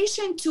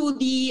relation to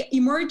the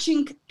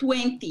emerging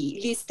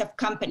 20 list of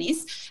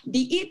companies.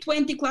 The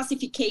E20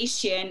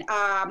 classification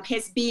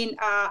has been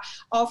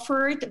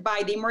offered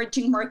by the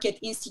Emerging Market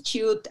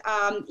Institute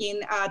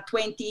in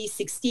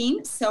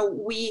 2016. So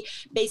we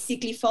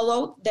basically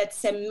followed that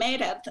same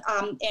method.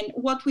 And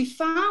what we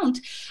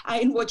found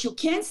and what you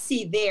can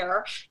see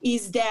there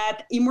is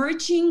that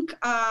emerging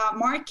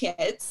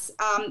markets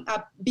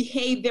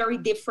behave very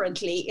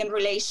differently in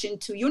relation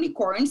to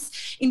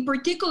unicorns. In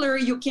particular,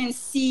 you can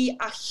see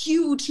a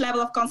huge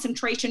level of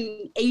concentration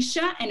in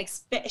Asia and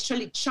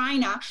especially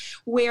China,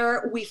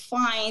 where we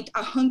find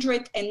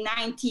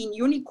 119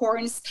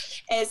 unicorns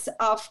as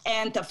of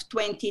end of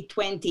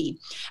 2020.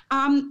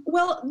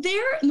 Well,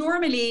 there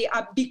normally,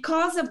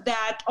 because of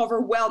that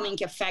overwhelming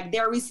effect,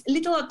 there is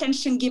little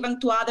attention given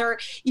to other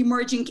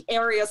emerging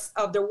areas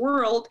of the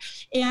world.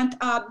 And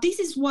this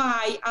is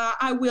why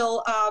I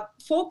will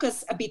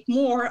focus a bit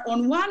more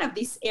on one of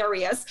these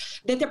areas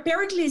that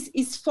apparently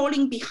is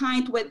falling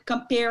behind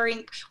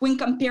when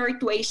compared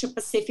to Asia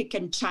Pacific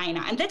and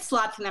China, and that's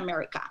Latin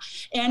America.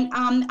 And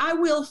I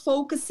will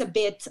focus a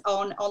bit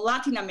on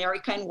Latin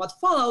America and what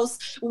follows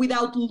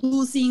without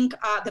losing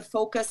the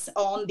focus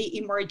on the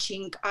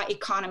emerging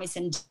economies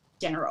in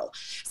general.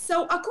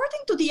 So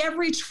according to the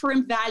average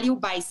firm value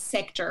by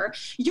sector,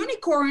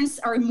 unicorns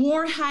are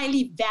more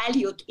highly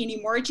valued in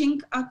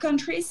emerging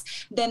countries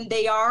than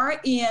they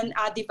are in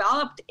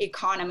developed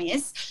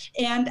economies.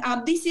 And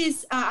this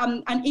is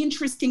an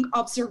interesting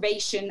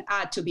observation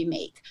to be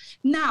made.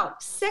 Now,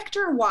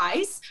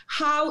 sector-wise,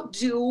 how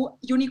do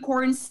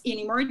unicorns in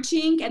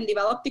emerging and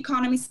developed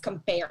economies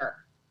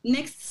compare?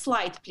 Next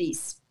slide,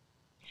 please.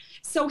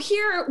 So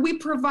here we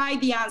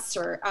provide the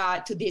answer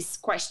to this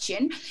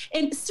question.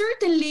 And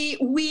certainly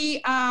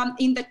we,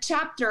 in the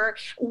chapter,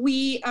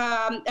 we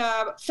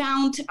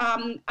found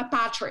a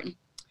pattern.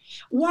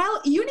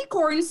 While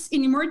unicorns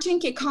in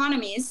emerging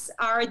economies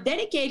are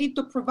dedicated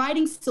to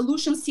providing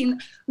solutions in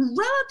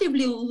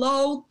relatively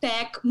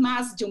low-tech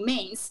mass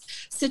domains,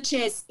 such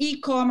as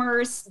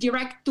e-commerce,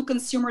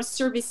 direct-to-consumer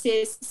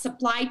services,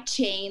 supply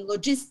chain,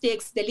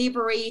 logistics,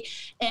 delivery,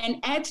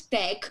 and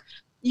edtech,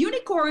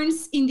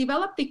 unicorns in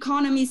developed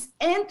economies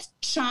and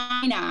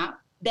China,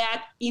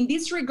 that in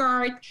this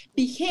regard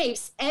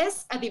behaves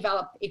as a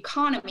developed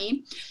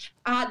economy,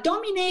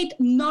 dominate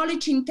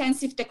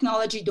knowledge-intensive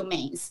technology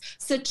domains,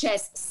 such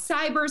as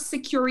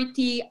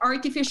cybersecurity,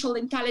 artificial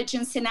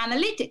intelligence, and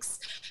analytics,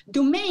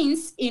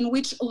 domains in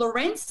which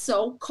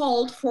Lorenzo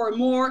called for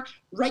more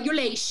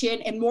regulation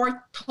and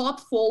more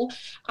thoughtful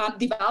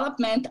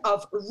development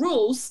of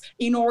rules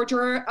in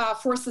order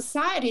for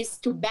societies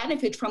to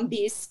benefit from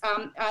these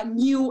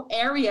new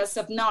areas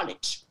of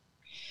knowledge.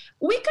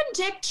 We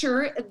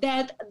conjecture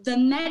that the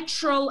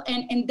natural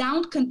and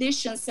endowed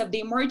conditions of the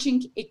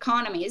emerging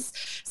economies,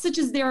 such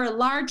as their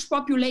large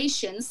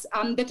populations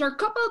that are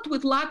coupled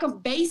with lack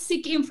of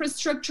basic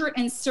infrastructure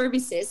and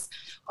services,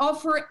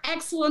 offer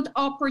excellent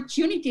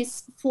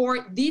opportunities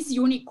for these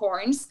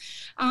unicorns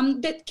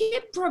that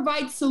can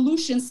provide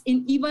solutions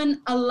and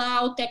even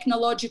allow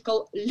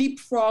technological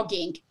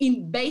leapfrogging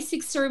in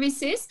basic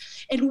services.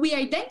 And we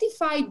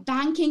identify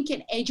banking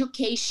and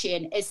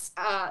education as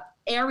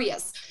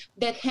areas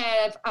that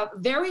have a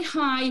very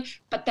high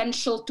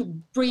potential to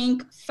bring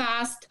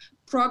fast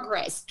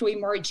progress to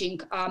emerging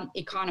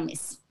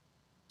economies.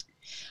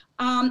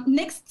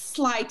 Next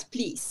slide,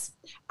 please.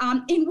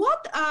 In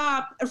what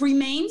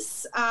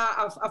remains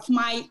of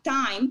my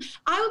time,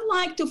 I would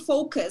like to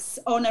focus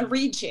on a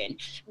region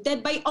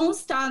that by own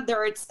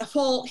standards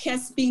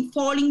has been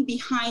falling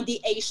behind the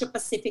Asia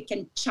Pacific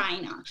and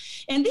China.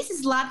 And this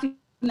is Latin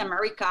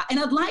America. And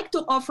I'd like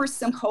to offer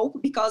some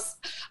hope because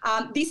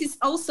this is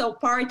also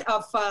part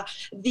of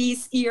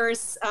this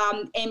year's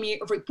Emmy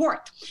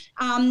report.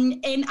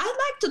 And I'd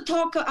like to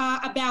talk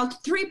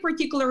about three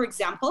particular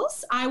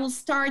examples. I will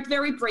start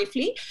very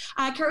briefly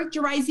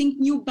characterizing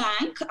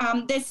Nubank.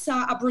 That's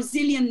a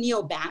Brazilian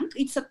neobank.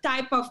 It's a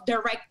type of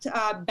direct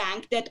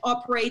bank that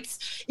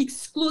operates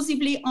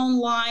exclusively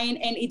online,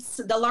 and it's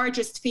the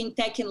largest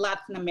fintech in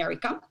Latin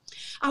America.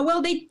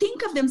 Well, they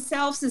think of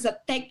themselves as a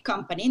tech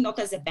company, not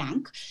as a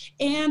bank.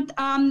 And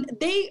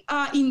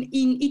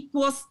it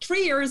was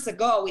 3 years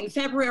ago, in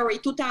February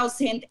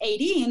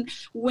 2018,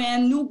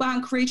 when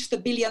Nubank reached the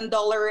 $1 billion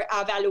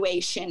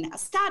valuation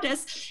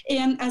status.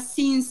 And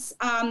since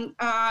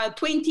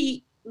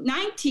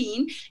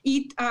 2019,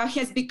 it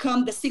has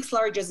become the 6th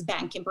largest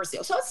bank in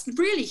Brazil. So it's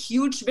really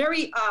huge,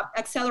 very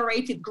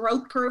accelerated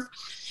growth curve.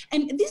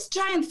 And this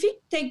giant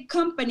fintech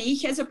company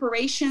has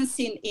operations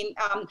in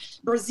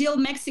Brazil,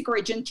 Mexico,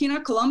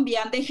 Argentina,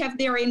 Colombia, and they have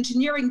their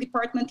engineering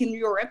department in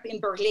Europe, in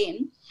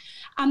Berlin.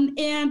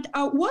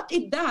 What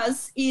it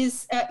does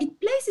is it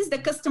places the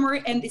customer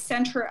in the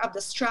center of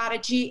the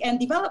strategy and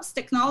develops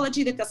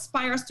technology that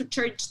aspires to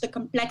change the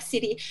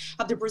complexity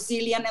of the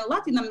Brazilian and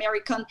Latin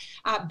American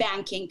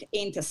banking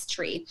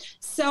industry.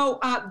 So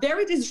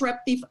very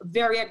disruptive,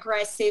 very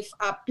aggressive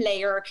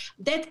player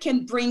that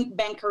can bring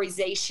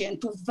bankerization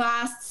to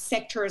vast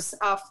sectors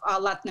of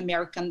Latin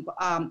American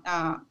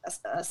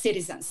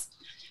citizens.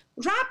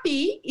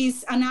 Rappi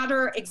is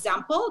another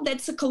example.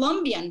 That's a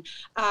Colombian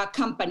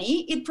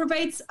company. It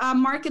provides a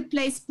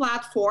marketplace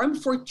platform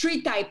for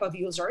 3 types of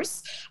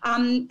users.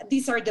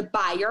 These are the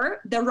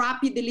buyer, the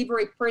Rappi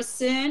delivery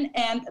person,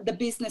 and the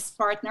business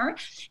partner.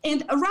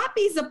 And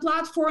Rappi is a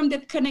platform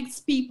that connects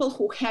people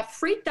who have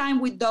free time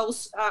with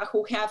those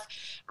who have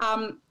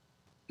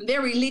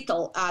very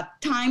little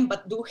time,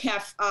 but do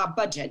have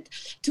budget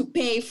to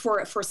pay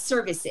for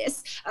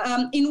services.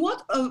 In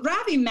what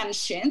Ravi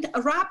mentioned,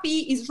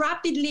 Rappi is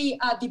rapidly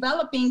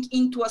developing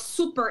into a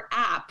super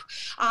app,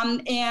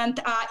 and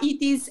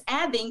it is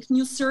adding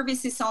new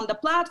services on the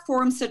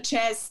platform, such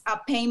as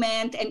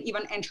payment and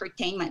even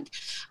entertainment,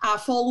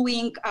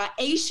 following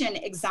Asian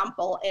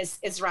example,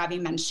 as Ravi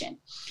mentioned.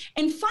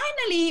 And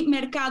finally,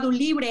 Mercado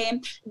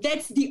Libre,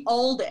 that's the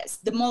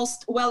oldest, the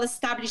most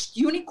well-established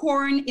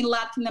unicorn in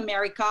Latin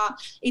America.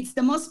 It's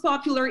the most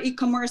popular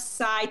e-commerce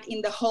site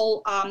in the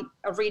whole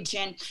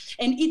region.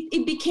 And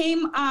it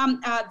became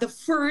the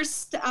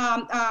first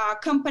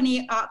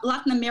company,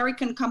 Latin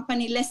American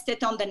company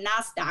listed on the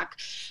NASDAQ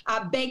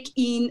back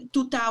in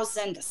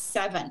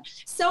 2007.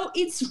 So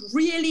it's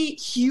really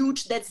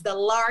huge. That's the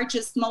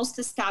largest, most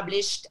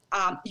established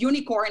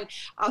unicorn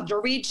of the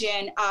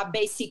region,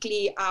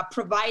 basically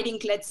providing,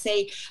 let's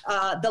say,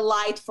 the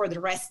light for the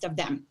rest of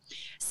them.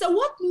 So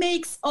what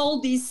makes all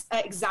these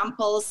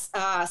examples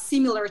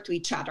similar to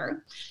each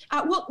other?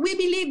 Well, we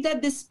believe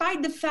that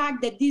despite the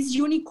fact that these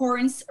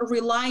unicorns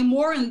rely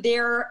more on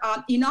their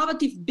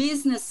innovative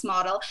business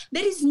model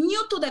that is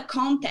new to the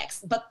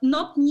context, but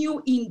not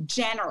new in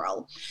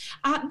general,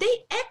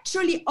 they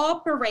actually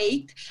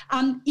operate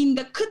in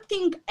the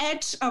cutting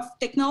edge of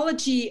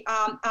technology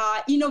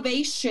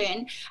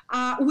innovation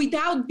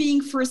without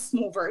being first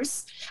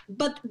movers,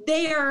 but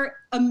they are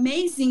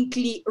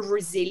amazingly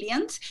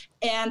resilient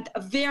and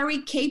very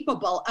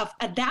capable of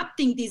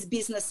adapting these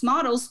business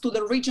models to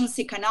the region's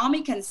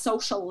economic and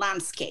social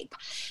landscape.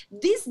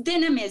 This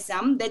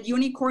dynamism that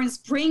unicorns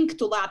bring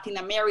to Latin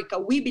America,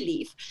 we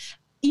believe,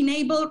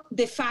 enable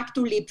de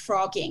facto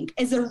leapfrogging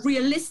as a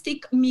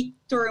realistic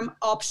midterm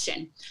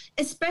option,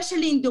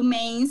 especially in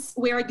domains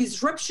where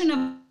disruption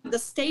of the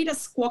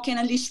status quo can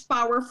unleash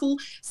powerful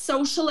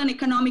social and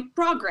economic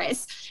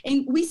progress.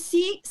 And we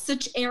see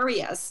such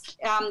areas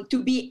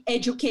to be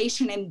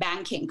education and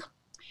banking.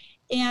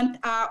 And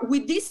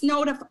with this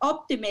note of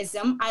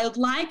optimism, I would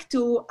like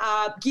to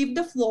give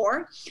the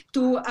floor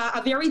to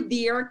a very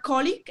dear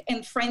colleague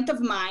and friend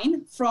of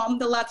mine from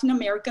the Latin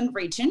American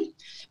region,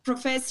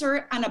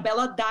 Professor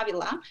Anabela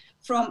Davila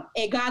from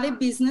EGADE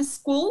Business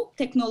School,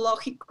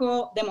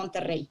 Tecnológico de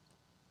Monterrey.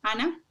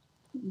 Ana?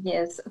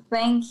 Yes,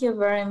 thank you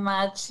very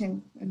much.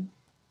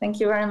 Thank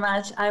you very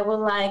much. I would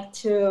like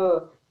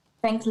to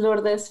thank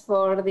Lourdes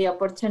for the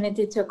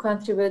opportunity to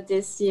contribute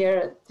this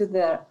year to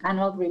the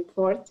annual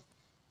report.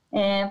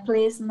 And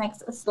please,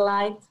 next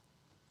slide.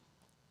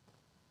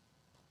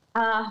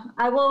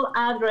 I will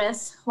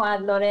address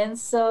what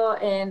Lorenzo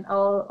and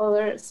all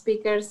other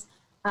speakers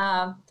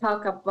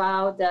talk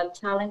about the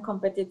talent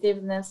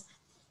competitiveness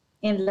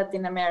in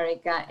Latin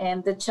America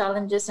and the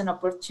challenges and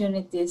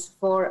opportunities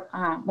for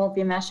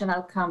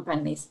multinational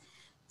companies.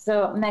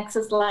 So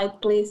next slide,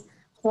 please.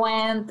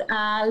 When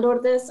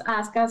Lourdes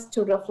asked us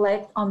to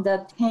reflect on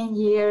the 10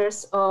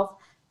 years of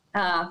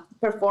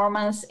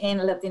performance in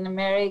Latin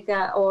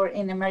America or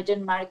in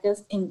emerging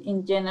markets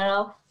in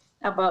general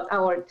about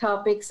our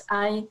topics,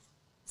 I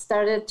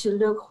started to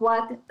look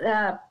what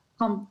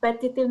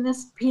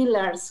competitiveness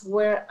pillars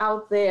were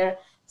out there,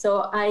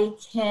 so I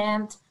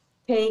can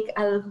take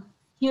a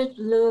huge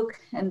look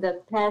in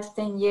the past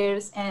 10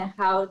 years and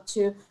how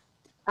to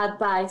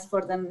advice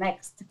for the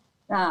next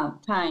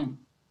time.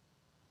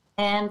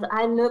 And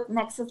I looked,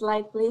 next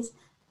slide, please.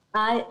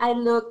 I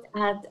looked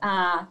at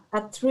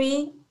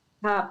three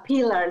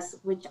pillars,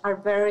 which are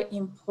very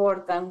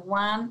important.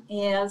 One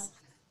is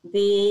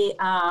they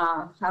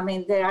are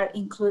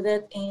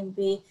included in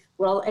the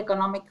World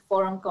Economic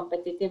Forum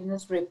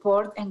Competitiveness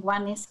Report, and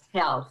one is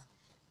health.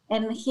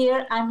 And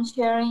here I'm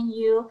sharing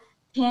you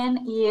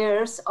 10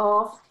 years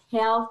of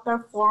health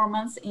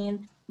performance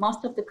in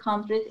most of the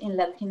countries in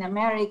Latin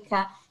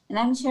America. And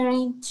I'm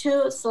sharing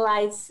two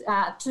slides,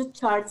 two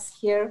charts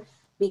here,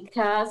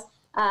 because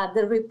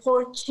the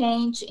report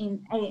changed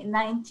in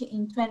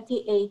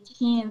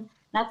 2018,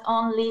 not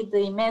only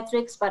the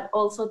metrics, but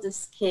also the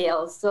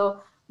scale.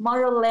 So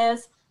more or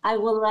less, I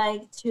would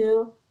like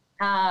to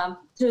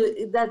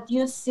that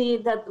you see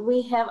that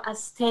we have a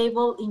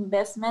stable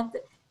investment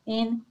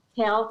in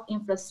health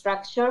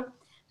infrastructure.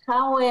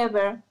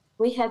 However,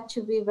 we have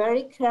to be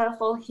very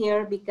careful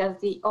here because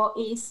the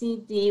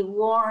OECD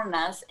warned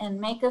us and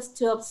make us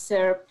to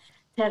observe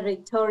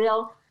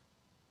territorial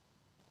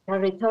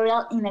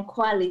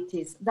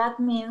inequalities. That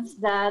means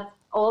that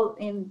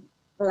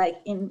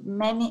in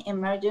many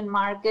emerging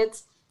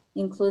markets,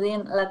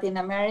 including Latin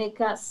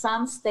America,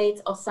 some states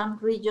or some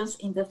regions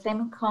in the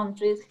same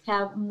countries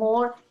have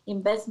more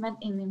investment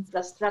in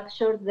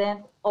infrastructure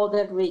than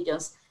other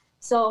regions.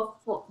 So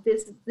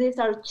these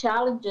are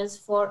challenges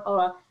for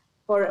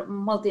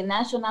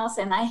multinationals,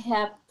 and I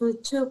have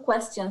two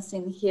questions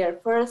in here.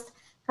 First,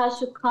 how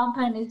should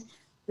companies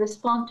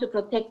respond to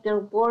protect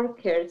their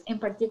workers, in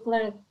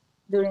particular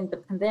during the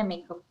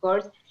pandemic, of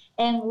course?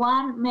 And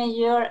one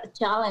major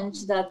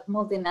challenge that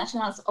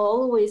multinationals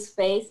always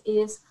face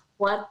is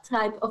what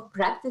type of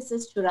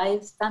practices should I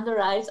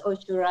standardize or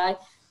should I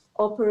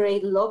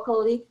operate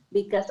locally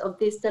because of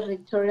these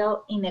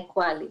territorial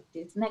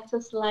inequalities. Next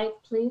slide,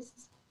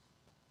 please.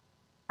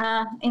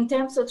 In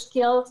terms of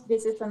skills,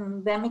 this is an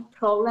endemic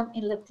problem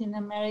in Latin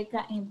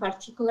America in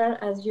particular.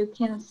 As you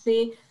can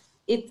see,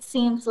 it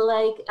seems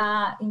like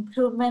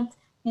improvement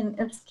in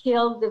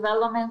skill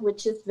development,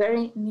 which is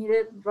very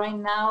needed right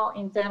now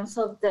in terms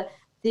of the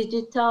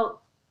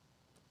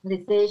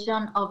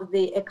digitalization of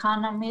the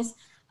economies.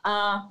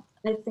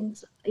 I think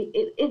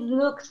it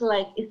looks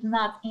like it's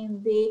not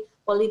in the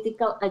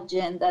political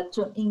agenda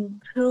to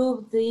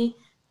improve the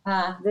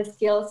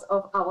skills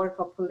of our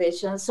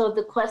population. So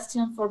the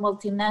question for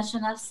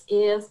multinationals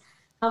is,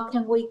 how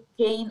can we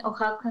gain or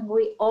how can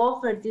we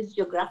offer this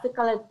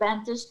geographical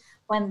advantage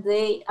when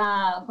these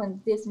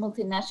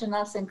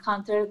multinationals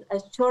encountered a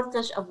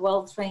shortage of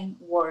well-trained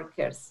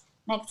workers?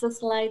 Next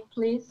slide,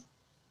 please.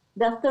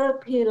 The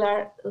third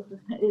pillar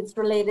is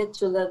related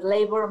to the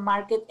labor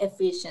market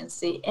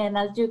efficiency. And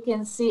as you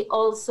can see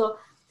also,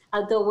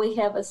 although we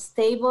have a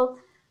stable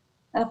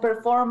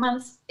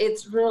performance,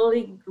 it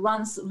really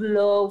runs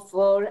low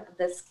for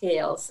the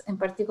scales, in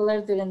particular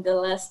during the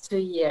last 2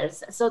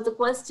 years. So the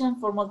question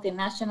for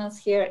multinationals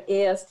here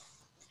is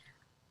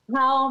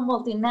how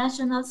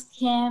multinationals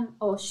can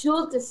or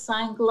should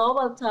design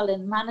global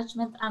talent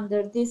management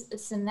under these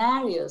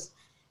scenarios.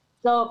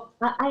 So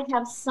I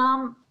have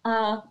some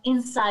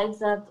insights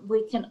that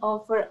we can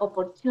offer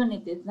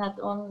opportunities, not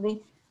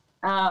only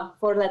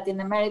for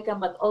Latin American,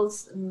 but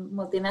also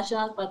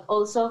multinationals, but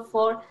also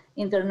for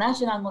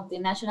international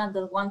multinationals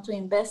that want to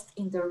invest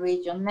in the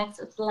region. Next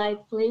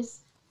slide,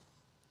 please.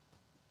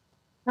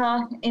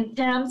 In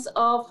terms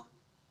of,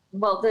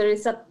 well, there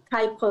is a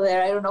typo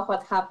there. I don't know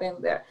what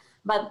happened there.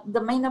 But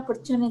the main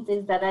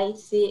opportunities that I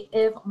see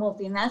if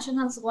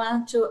multinationals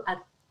want to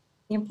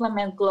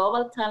implement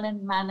global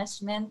talent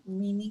management,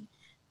 meaning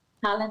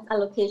talent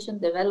allocation,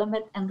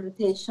 development, and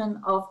rotation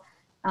of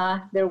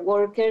their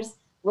workers.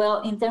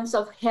 Well, in terms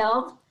of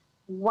health,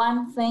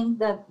 one thing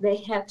that they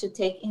have to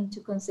take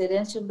into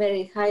consideration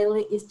very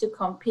highly is to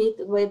compete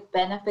with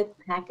benefit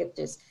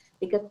packages,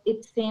 because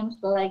it seems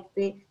like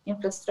the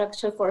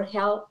infrastructure for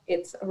health,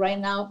 it's right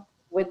now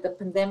with the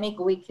pandemic,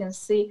 we can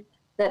see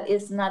that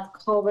it's not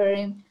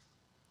covering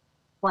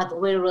what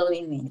we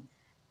really need.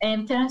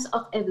 In terms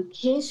of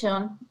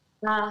education,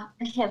 I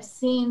have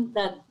seen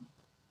that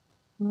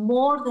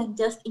more than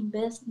just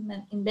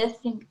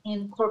investing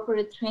in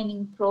corporate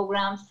training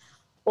programs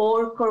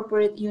or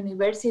corporate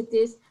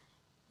universities,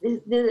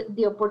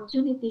 the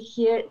opportunity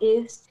here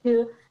is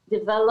to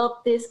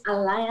develop these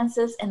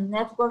alliances and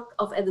network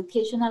of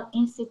educational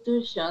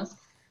institutions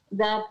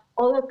that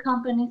other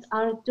companies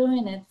are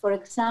doing it. For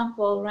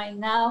example, right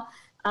now,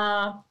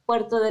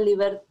 Puerto de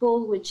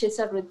Liverpool, which is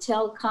a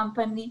retail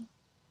company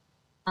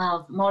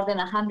more than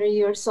 100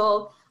 years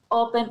old,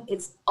 opened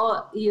its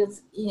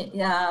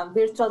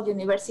virtual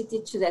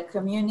university to the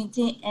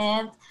community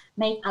and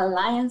make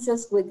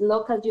alliances with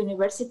local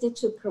university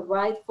to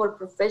provide for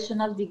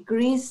professional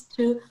degrees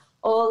to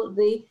all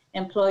the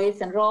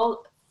employees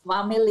enrolled,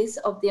 families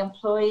of the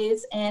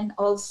employees, and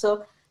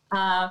also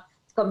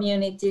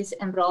communities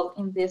enrolled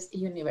in this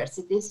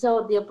university.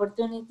 So the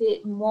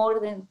opportunity, more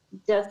than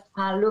just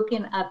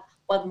looking at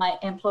what my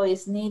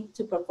employees need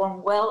to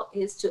perform well,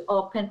 is to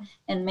open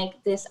and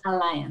make these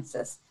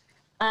alliances.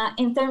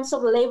 In terms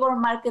of labor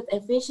market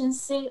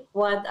efficiency,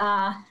 what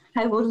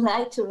I would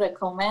like to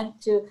recommend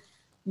to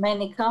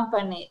many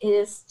companies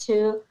is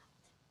to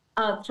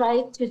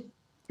try to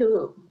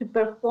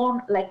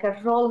perform like a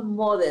role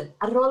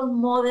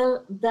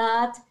model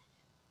that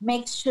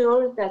makes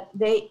sure that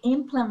they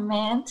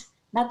implement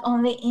not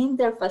only in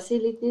their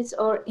facilities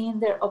or in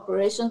their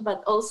operations,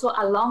 but also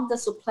along the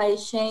supply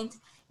chain,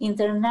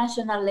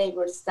 international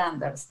labor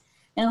standards.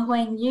 And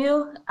when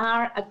you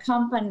are a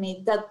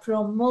company that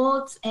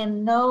promotes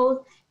and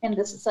knows, and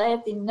the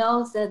society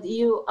knows that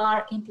you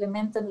are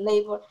implementing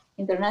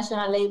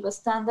international labor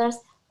standards,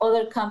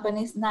 other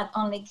companies not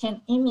only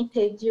can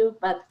imitate you,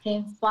 but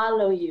can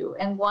follow you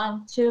and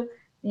want to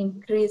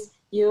increase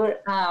your,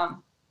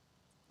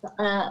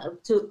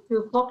 to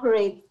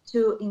cooperate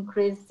to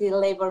increase the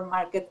labor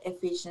market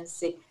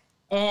efficiency.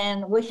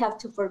 And we have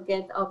to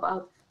forget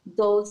about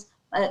those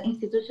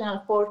institutional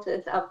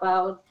forces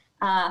about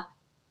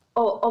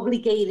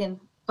obligating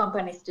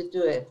companies to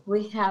do it.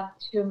 We have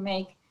to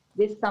make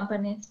these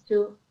companies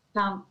to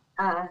come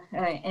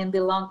and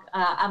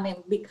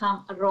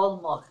become a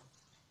role model.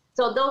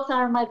 So those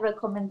are my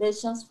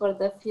recommendations for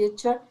the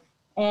future.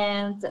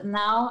 And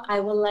now I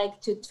would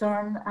like to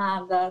turn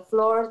the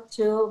floor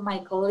to my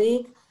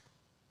colleague,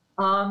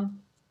 Paloma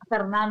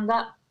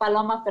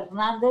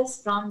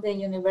Fernandez from the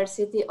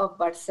University of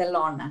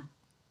Barcelona.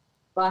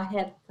 Go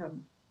ahead,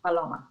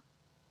 Paloma.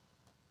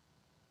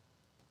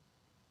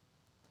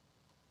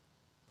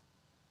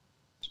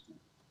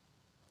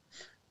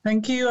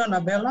 Thank you,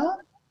 Annabella.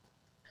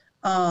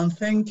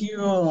 Thank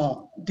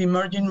you, the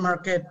Emerging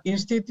Market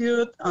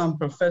Institute and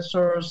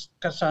Professors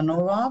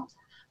Casanova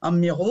and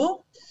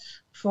Miro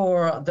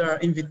for their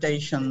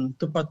invitation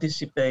to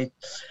participate.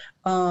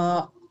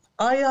 I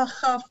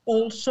have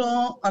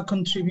also a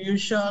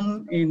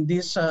contribution in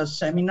this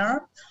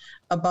seminar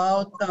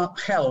about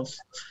health,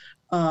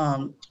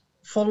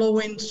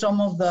 following some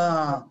of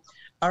the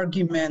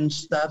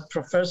arguments that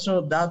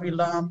Professor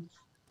Davila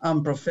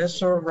and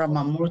Professor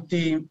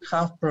Ramamurthy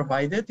have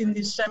provided in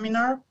this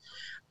seminar.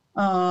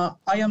 I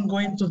am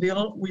going to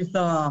deal with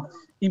the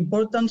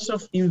importance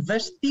of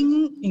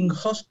investing in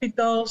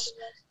hospitals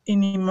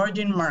in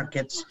emerging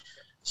markets,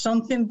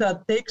 something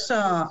that takes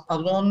a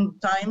long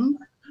time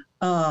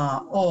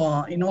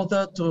or in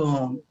order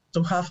to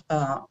have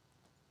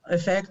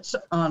effects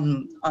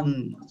and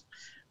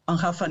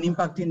have an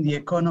impact in the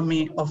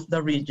economy of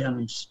the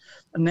regions.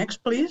 Next,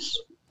 please.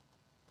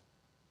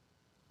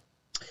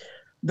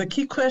 The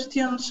key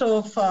questions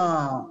of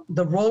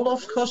the role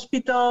of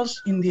hospitals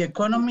in the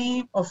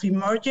economy of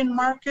emerging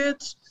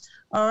markets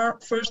are,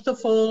 first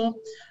of all,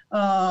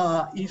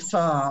 if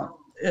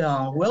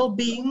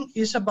well-being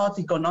is about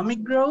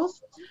economic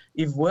growth,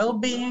 if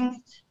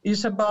well-being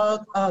is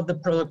about the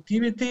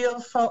productivity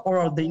of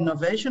or the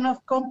innovation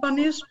of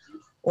companies,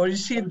 or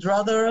is it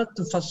rather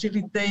to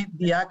facilitate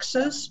the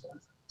access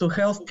to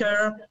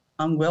healthcare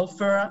and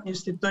welfare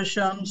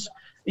institutions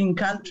in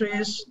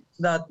countries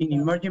that in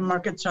emerging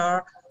markets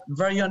are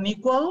very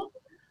unequal,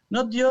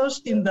 not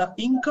just in the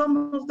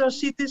income of their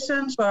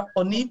citizens, but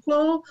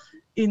unequal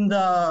in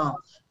the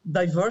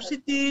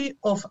diversity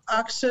of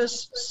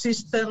access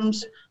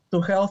systems to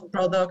health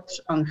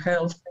products and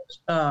health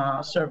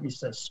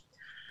services.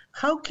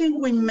 How can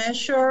we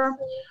measure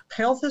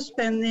health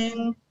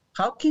spending?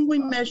 How can we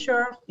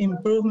measure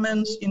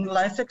improvements in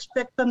life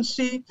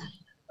expectancy?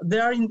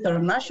 There are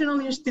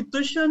international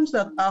institutions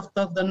that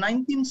after the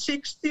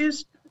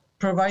 1960s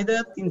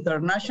provided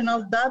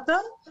international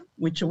data,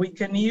 which we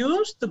can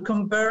use to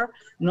compare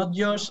not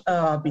just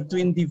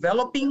between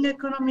developing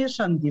economies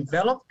and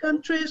developed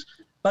countries,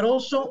 but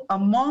also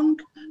among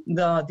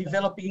the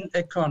developing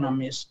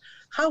economies.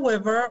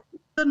 However, we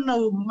don't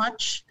know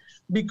much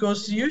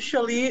because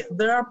usually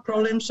there are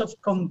problems of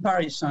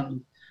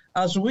comparison.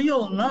 As we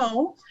all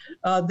know,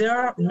 there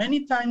are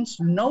many times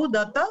no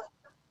data,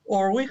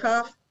 or we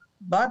have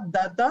bad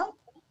data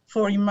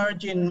for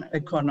emerging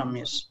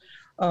economies.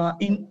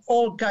 In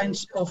all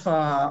kinds of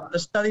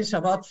studies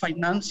about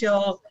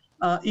financial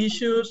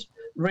issues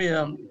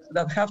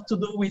that have to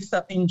do with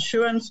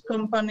insurance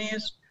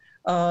companies,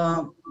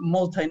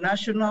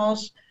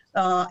 multinationals,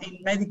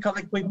 in medical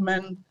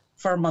equipment,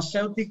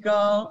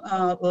 pharmaceutical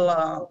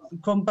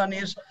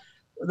companies.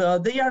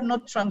 They are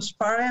not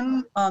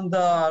transparent, and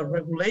the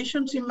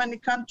regulations in many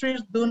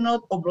countries do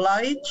not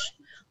oblige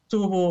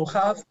to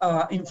have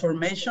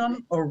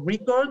information or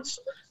records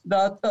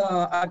that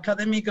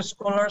academic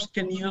scholars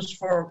can use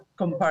for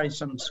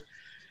comparisons.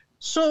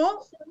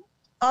 So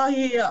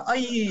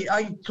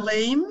I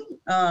claim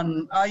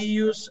and I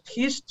use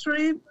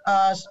history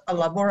as a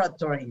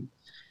laboratory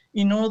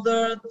in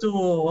order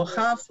to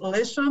have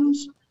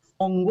lessons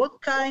on what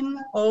kind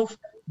of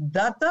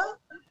data,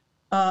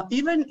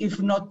 even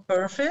if not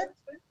perfect,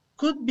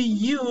 could be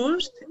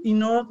used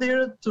in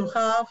order to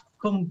have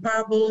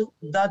comparable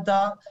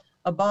data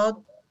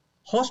about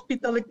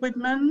hospital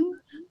equipment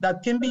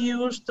that can be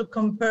used to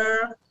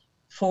compare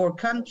for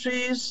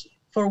countries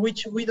for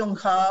which we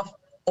don't have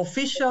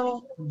official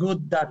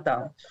good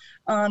data.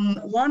 And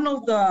one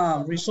of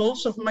the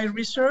results of my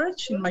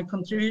research in my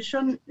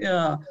contribution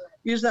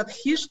is that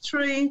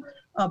history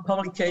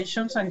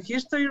publications and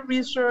history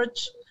research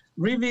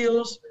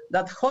reveals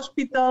that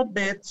hospital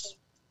beds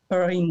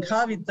per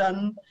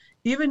inhabitant,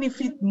 even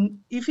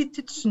if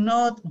it's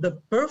not the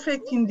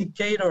perfect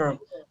indicator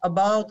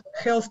about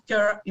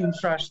healthcare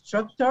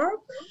infrastructure,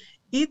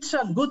 it's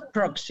a good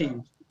proxy,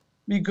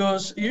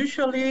 because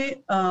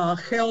usually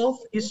health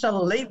is a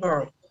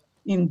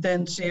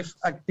labor-intensive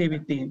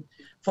activity.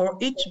 For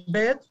each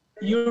bed,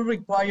 you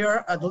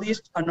require at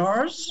least a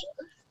nurse,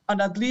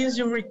 and at least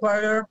you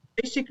require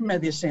basic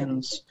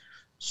medicines.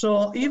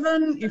 So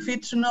even if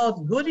it's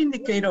not good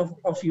indicator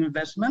of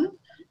investment,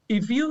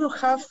 if you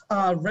have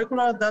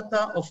regular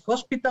data of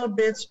hospital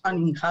beds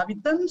and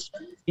inhabitants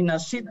in a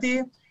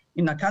city,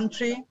 in a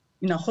country,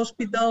 in a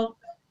hospital,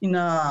 in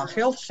a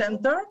health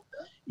center,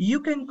 you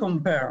can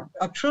compare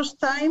across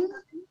time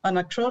and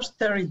across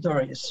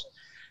territories.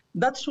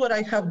 That's what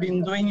I have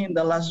been doing in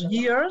the last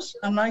years,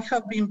 and I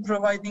have been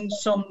providing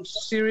some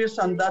series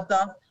and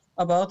data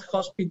about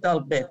hospital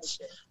beds.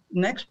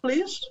 Next,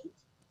 please.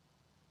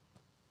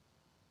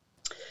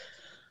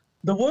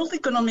 The World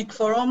Economic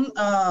Forum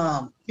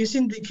is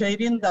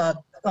indicating that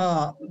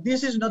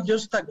this is not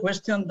just a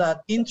question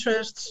that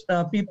interests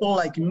people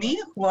like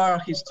me, who are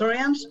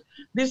historians.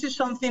 This is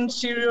something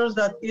serious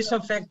that is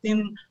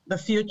affecting the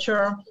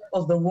future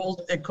of the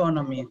world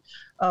economy.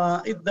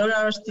 There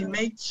are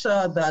estimates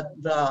that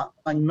the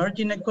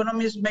emerging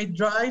economies may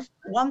drive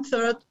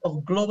 1/3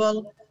 of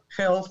global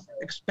health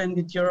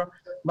expenditure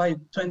by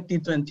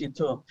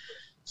 2022.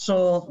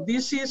 So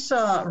this is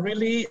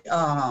really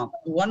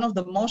one of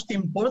the most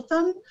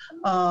important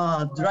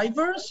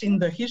drivers in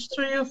the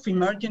history of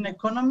emerging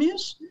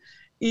economies.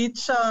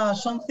 It's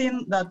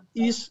something that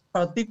is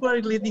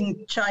particularly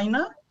leading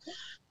China.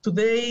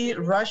 Today,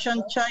 Russia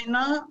and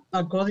China,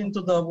 according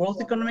to the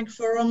World Economic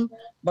Forum,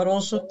 but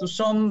also to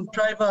some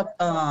private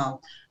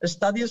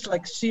studies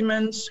like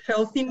Siemens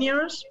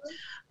Healthineers,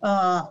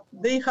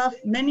 they have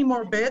many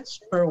more beds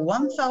per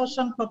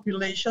 1,000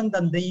 population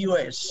than the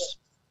US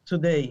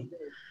today.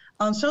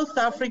 And South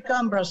Africa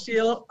and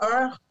Brazil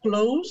are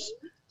close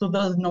to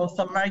the North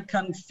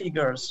American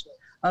figures.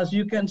 As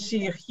you can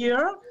see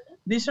here,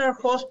 these are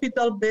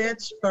hospital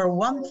beds per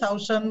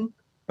 1,000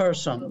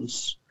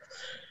 persons.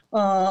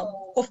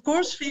 Of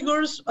course,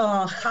 figures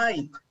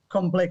hide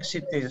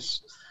complexities.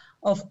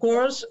 Of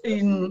course,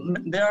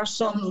 there are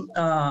some,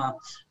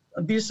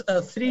 these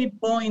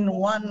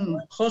 3.1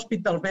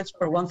 hospital beds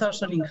per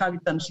 1,000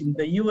 inhabitants in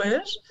the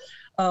US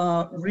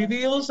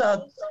reveals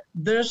that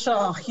there's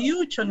a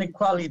huge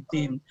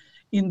inequality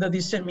in the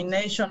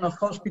dissemination of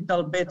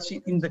hospital beds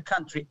in the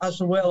country,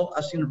 as well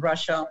as in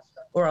Russia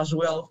or as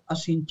well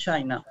as in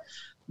China.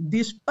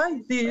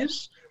 Despite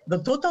this,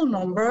 the total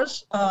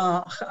numbers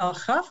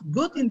have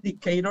good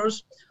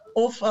indicators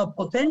of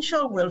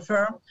potential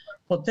welfare,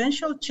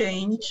 potential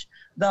change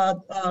that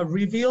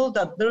reveal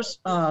that there's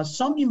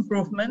some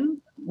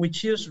improvement,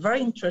 which is very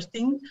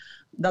interesting,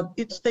 that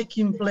it's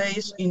taking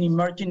place in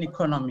emerging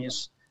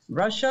economies.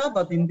 Russia,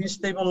 but in this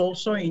table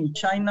also in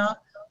China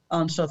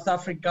and South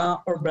Africa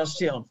or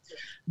Brazil.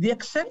 The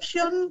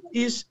exception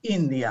is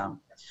India.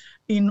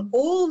 In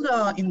all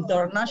the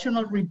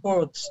international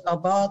reports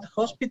about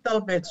hospital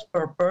beds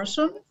per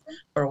person,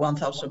 per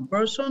 1,000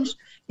 persons,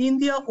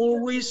 India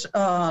always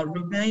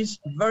remains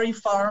very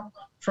far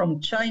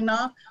from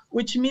China,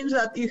 which means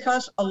that it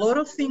has a lot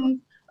of things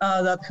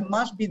that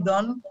must be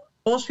done,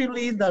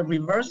 possibly the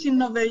reverse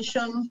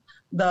innovation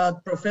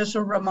that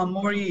Professor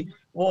Ramamuri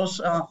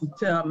was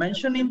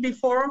mentioning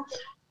before,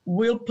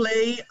 will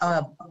play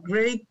a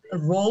great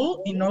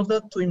role in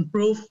order to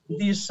improve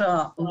these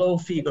low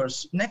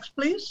figures. Next,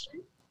 please.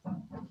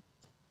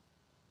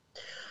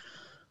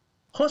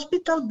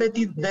 Hospital bed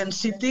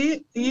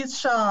density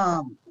is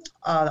an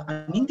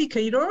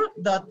indicator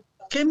that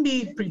can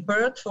be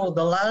prepared for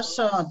the last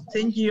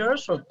 10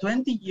 years or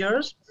 20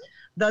 years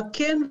that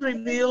can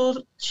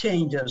reveal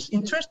changes,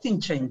 interesting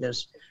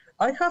changes.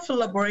 I have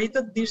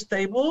elaborated this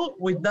table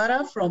with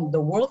data from the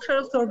World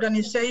Health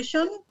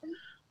Organization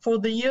for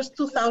the years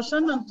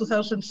 2000 and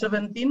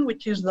 2017,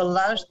 which is the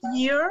last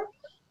year,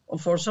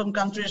 for some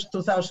countries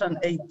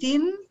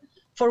 2018,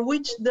 for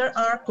which there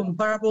are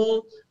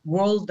comparable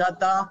world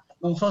data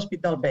on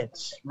hospital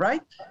beds,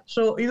 right?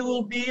 So it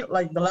will be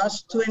like the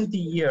last 20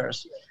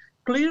 years.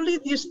 Clearly,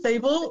 this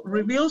table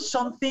reveals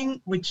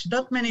something which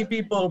not many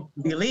people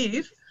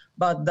believe,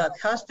 but that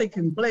has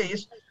taken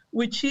place,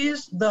 which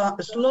is the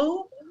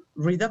slow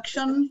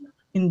reduction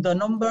in the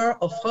number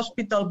of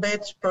hospital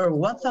beds per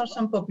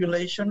 1,000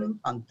 population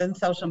and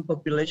 10,000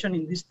 population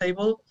in this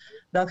table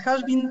that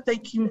has been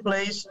taking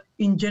place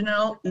in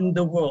general in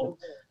the world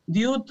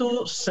due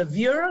to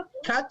severe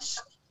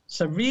cuts,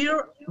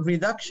 severe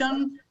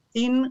reduction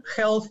in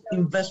health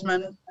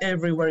investment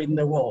everywhere in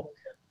the world.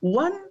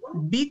 One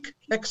big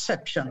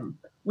exception,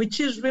 which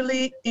is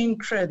really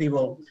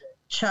incredible,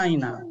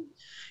 China.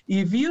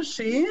 If you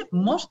see,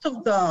 most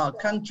of the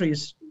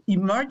countries,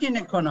 emerging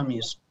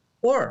economies,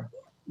 or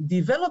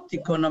developed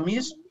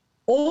economies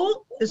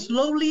all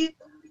slowly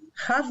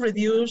have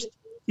reduced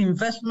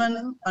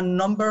investment and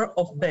number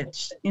of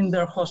beds in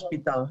their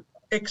hospital,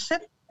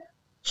 except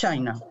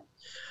China.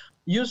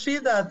 You see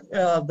that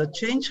the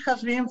change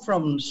has been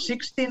from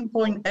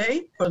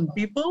 16.8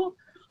 people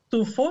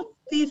to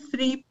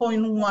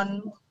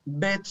 43.1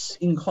 beds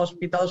in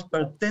hospitals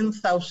per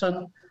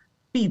 10,000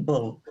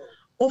 people.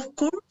 Of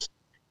course,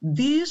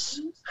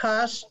 this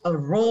has a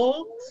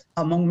role,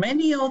 among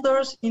many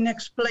others, in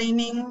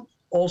explaining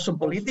also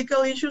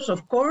political issues,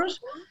 of course,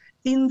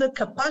 in the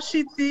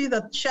capacity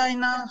that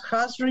China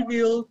has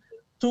revealed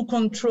to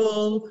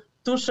control,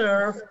 to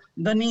serve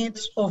the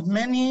needs of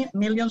many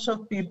millions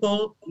of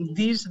people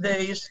these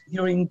days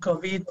during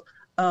COVID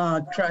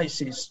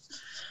crisis.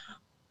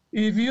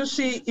 If you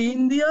see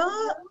India,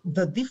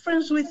 the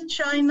difference with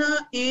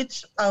China,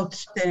 it's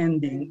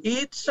outstanding.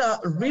 It's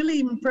really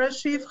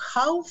impressive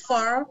how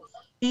far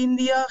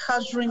India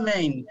has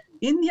remained.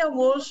 India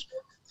was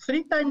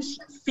 3 times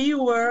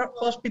fewer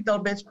hospital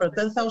beds per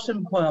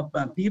 10,000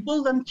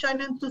 people than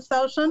China in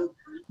 2000,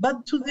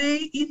 but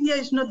today India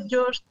is not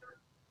just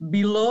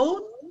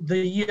below the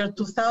year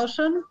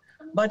 2000,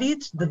 but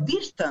it's the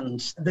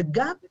distance, the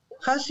gap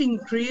has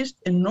increased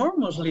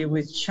enormously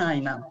with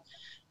China,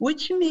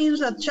 which means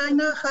that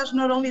China has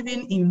not only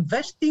been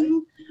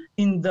investing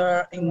in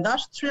their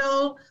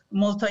industrial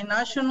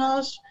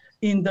multinationals,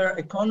 in their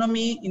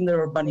economy, in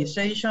their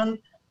urbanization.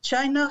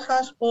 China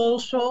has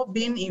also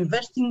been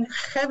investing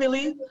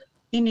heavily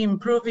in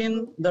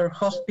improving their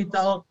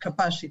hospital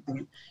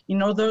capacity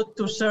in order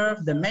to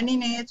serve the many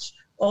needs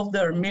of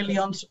their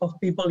millions of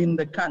people in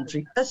the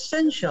country,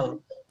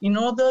 essential in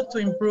order to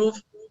improve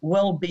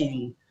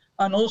well-being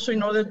and also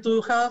in order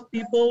to have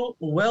people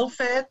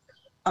well-fed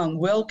and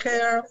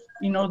well-cared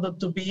in order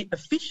to be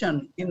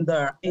efficient in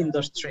their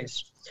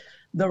industries.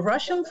 The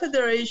Russian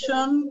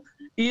Federation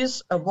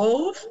is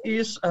above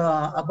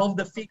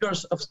the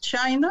figures of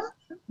China,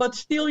 but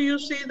still you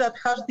see that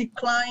has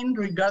declined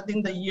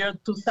regarding the year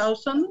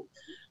 2000,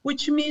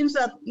 which means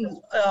that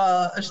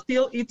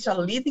still it's a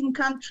leading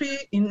country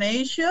in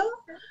Asia,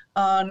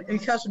 and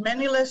it has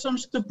many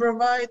lessons to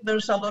provide.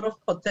 There's a lot of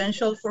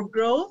potential for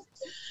growth.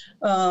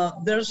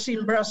 There's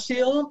in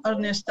Brazil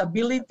an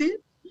stability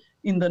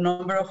in the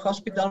number of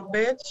hospital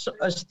beds,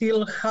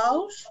 still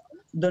half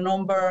the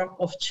number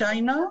of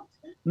China.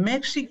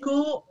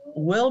 Mexico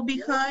well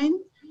behind,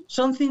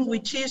 something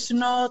which is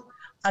not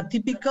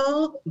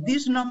atypical.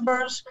 These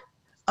numbers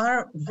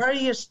are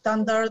very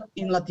standard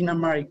in Latin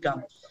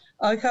America.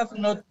 I have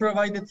not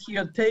provided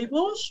here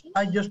tables.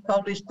 I just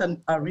published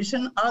a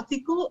recent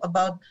article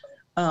about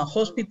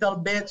hospital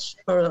beds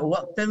per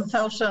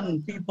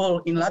 10,000 people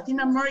in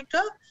Latin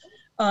America.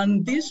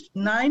 And this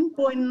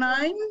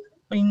 9.9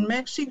 in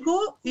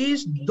Mexico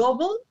is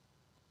double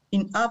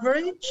in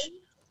average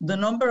the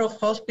number of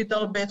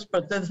hospital beds per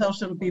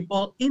 10,000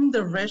 people in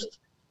the rest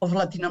of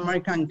Latin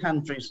American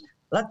countries.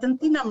 Latin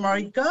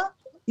America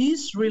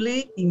is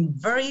really in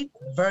very,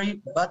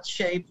 very bad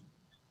shape,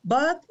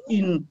 but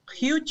in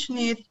huge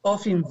need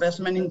of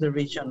investment in the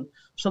region.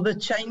 So the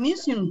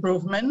Chinese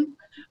improvement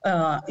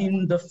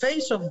in the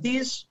face of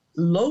this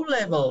low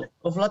level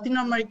of Latin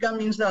America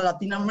means that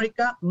Latin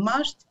America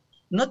must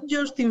not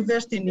just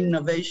invest in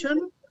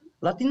innovation,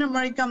 Latin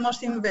America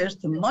must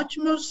invest much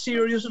more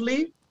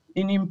seriously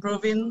in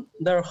improving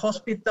their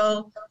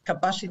hospital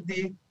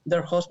capacity,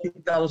 their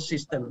hospital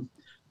system.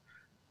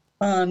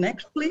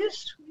 Next,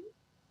 please.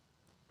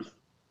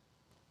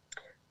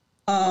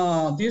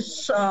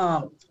 These,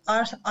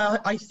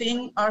 I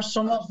think, are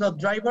some of the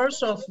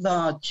drivers of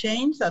the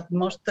change that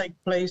must take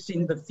place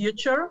in the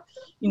future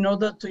in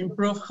order to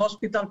improve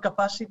hospital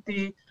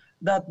capacity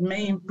that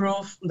may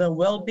improve the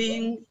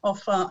well-being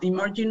of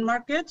emerging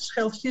markets,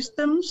 health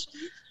systems.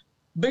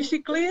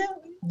 Basically,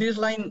 this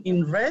line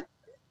in red,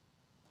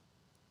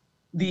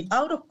 the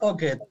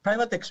out-of-pocket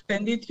private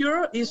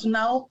expenditure is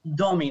now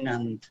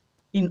dominant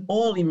in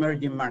all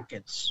emerging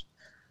markets.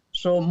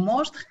 So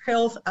most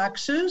health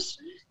access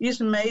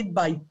is made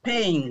by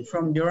paying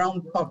from your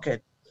own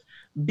pocket,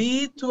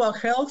 be to a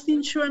health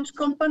insurance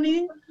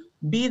company,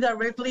 be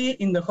directly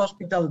in the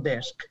hospital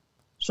desk.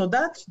 So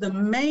that's the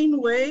main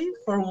way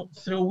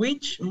through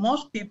which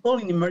most people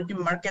in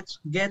emerging markets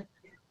get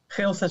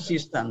health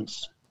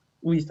assistance,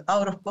 with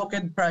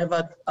out-of-pocket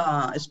private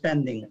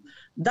spending.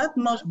 That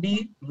must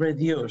be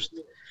reduced.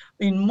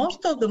 In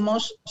most of the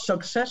most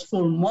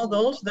successful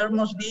models, there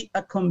must be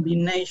a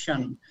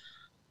combination.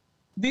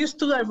 These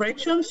two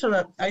directions,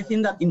 I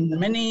think that in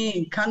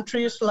many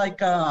countries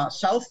like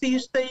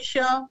Southeast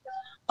Asia,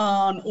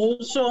 and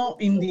also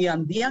in the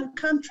Andean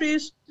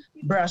countries,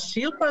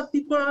 Brazil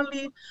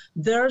particularly,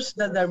 there's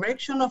the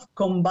direction of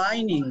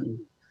combining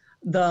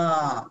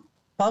the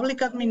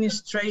public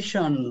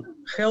administration,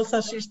 health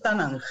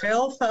assistance, and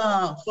health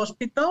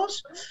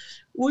hospitals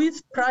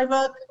with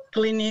private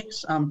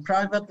clinics and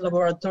private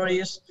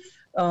laboratories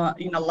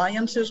in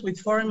alliances with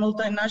foreign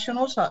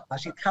multinationals,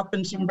 as it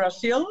happens in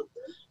Brazil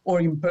or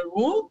in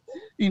Peru,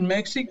 in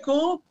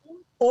Mexico,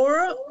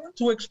 or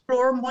to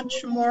explore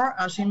much more,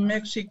 as in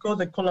Mexico,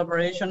 the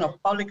collaboration of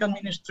public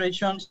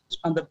administrations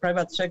and the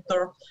private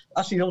sector,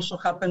 as it also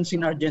happens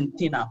in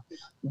Argentina,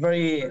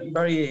 very,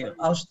 very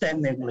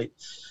outstandingly.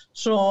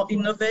 So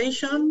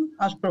innovation,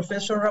 as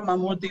Professor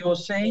Ramamurthy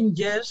was saying,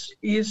 yes,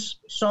 is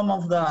some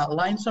of the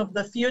lines of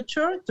the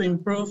future to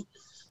improve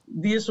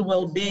this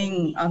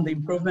well-being and the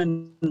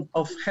improvement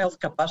of health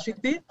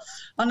capacity,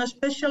 and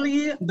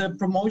especially the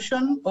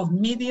promotion of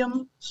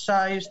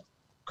medium-sized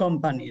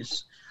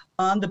companies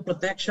and the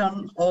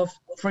protection of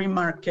free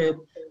market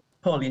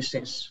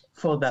policies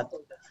for that.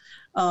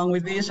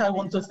 With this, I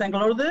want to thank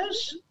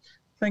Lourdes.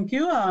 Thank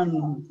you,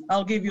 and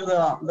I'll give you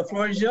the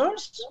floor is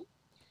yours.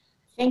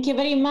 Thank you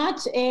very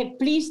much.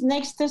 Please,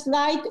 next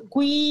slide.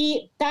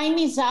 Time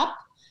is up.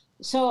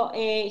 So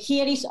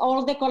here is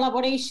all the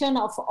collaboration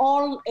of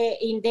all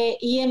in the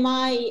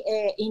EMI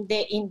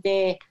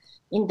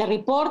in the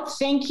report.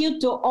 Thank you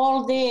to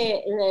all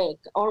the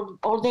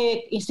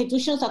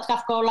institutions that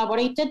have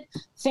collaborated.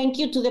 Thank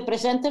you to the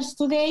presenters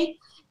today.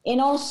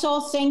 And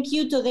also thank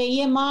you to the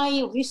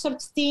EMI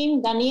research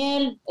team,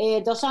 Daniel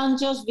Dos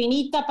Anjos,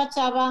 Vinita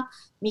Pachava,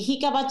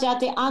 Mihika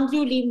Bajate,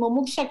 Andrew Lee,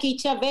 Momuk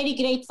Shakicha, very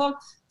grateful.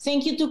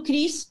 Thank you to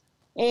Chris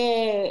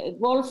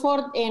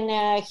Wolford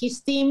and his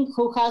team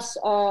who has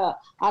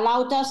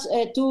allowed us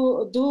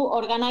to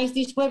organize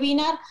this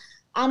webinar.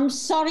 I'm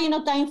sorry,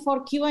 no time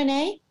for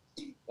Q&A.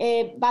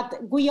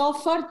 But we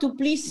offer to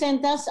please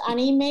send us an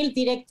email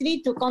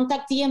directly to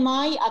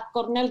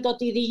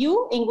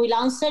contact@cornell.edu and we'll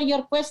answer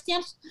your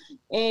questions.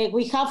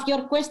 We have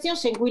your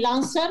questions and we'll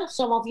answer.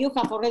 Some of you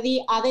have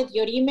already added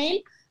your email,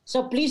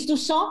 so please do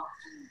so.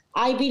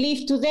 I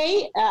believe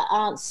today,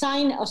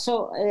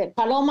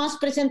 Paloma's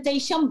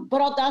presentation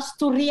brought us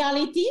to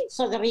reality.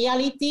 So the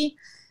reality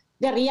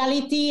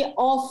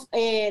of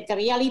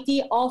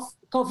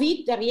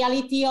COVID, the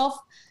reality of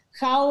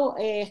how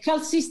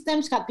health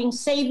systems have been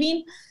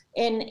saving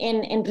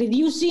and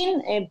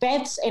reducing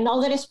beds and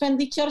other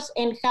expenditures,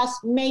 and has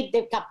made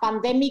the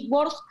pandemic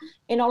worse.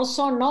 And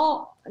also,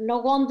 no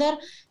wonder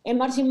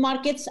emerging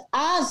markets,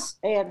 as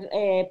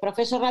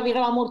Professor Ravi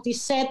Ramamurthy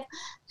said,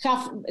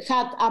 have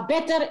had a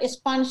better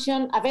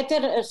expansion, a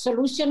better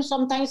solution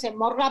sometimes, and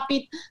more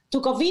rapid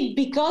to COVID,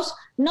 because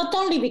not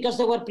only because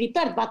they were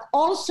prepared, but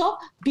also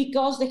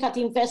because they had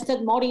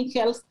invested more in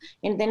health,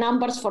 and the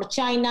numbers for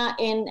China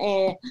and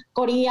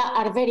Korea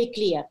are very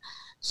clear.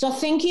 So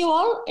thank you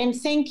all, and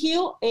thank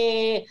you.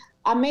 A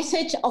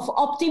message of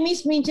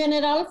optimism in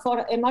general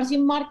for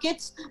emerging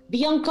markets.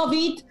 Beyond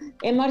COVID,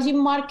 emerging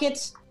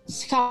markets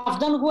have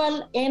done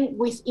well, and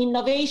with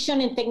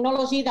innovation and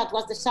technology, that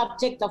was the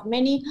subject of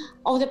many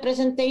of the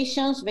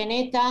presentations.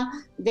 Veneta,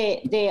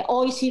 the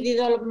OECD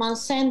Development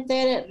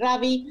Center,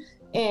 Ravi,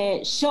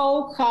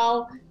 show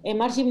how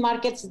emerging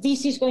markets,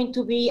 this is going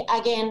to be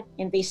again,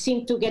 and they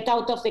seem to get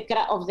out of the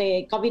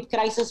COVID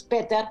crisis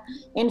better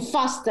and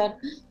faster,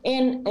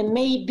 and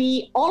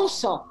maybe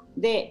also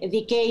the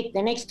decade,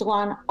 the next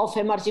one, of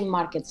emerging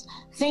markets.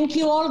 Thank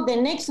you all. The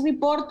next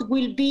report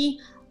will be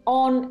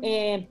on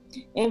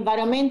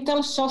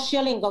environmental,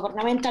 social, and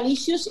governmental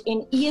issues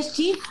in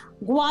ESG.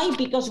 Why?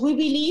 Because we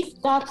believe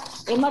that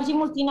emerging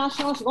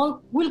multinationals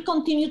will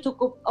continue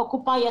to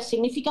occupy a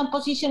significant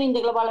position in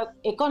the global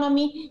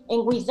economy,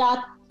 and with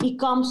that, it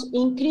comes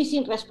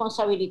increasing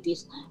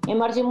responsibilities.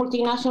 Emerging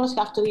multinationals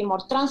have to be more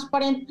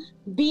transparent,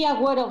 be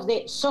aware of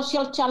the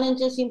social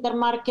challenges in their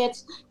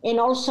markets, and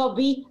also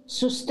be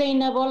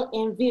sustainable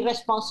and be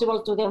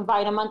responsible to the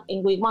environment,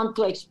 and we want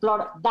to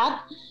explore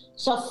that.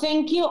 So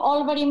thank you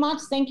all very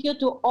much. Thank you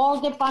to all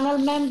the panel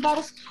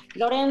members,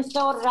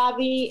 Lorenzo,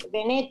 Ravi,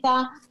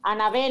 Veneta,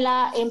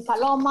 Annabella, and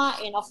Paloma,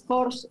 and of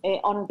course,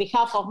 on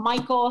behalf of my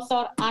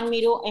co-author,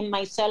 Anmiru, and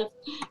myself,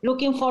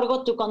 looking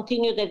forward to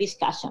continue the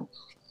discussion.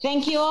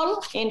 Thank you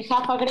all, and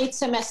have a great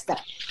semester.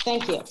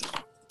 Thank you.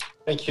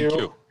 Thank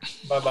you.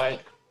 Bye-bye.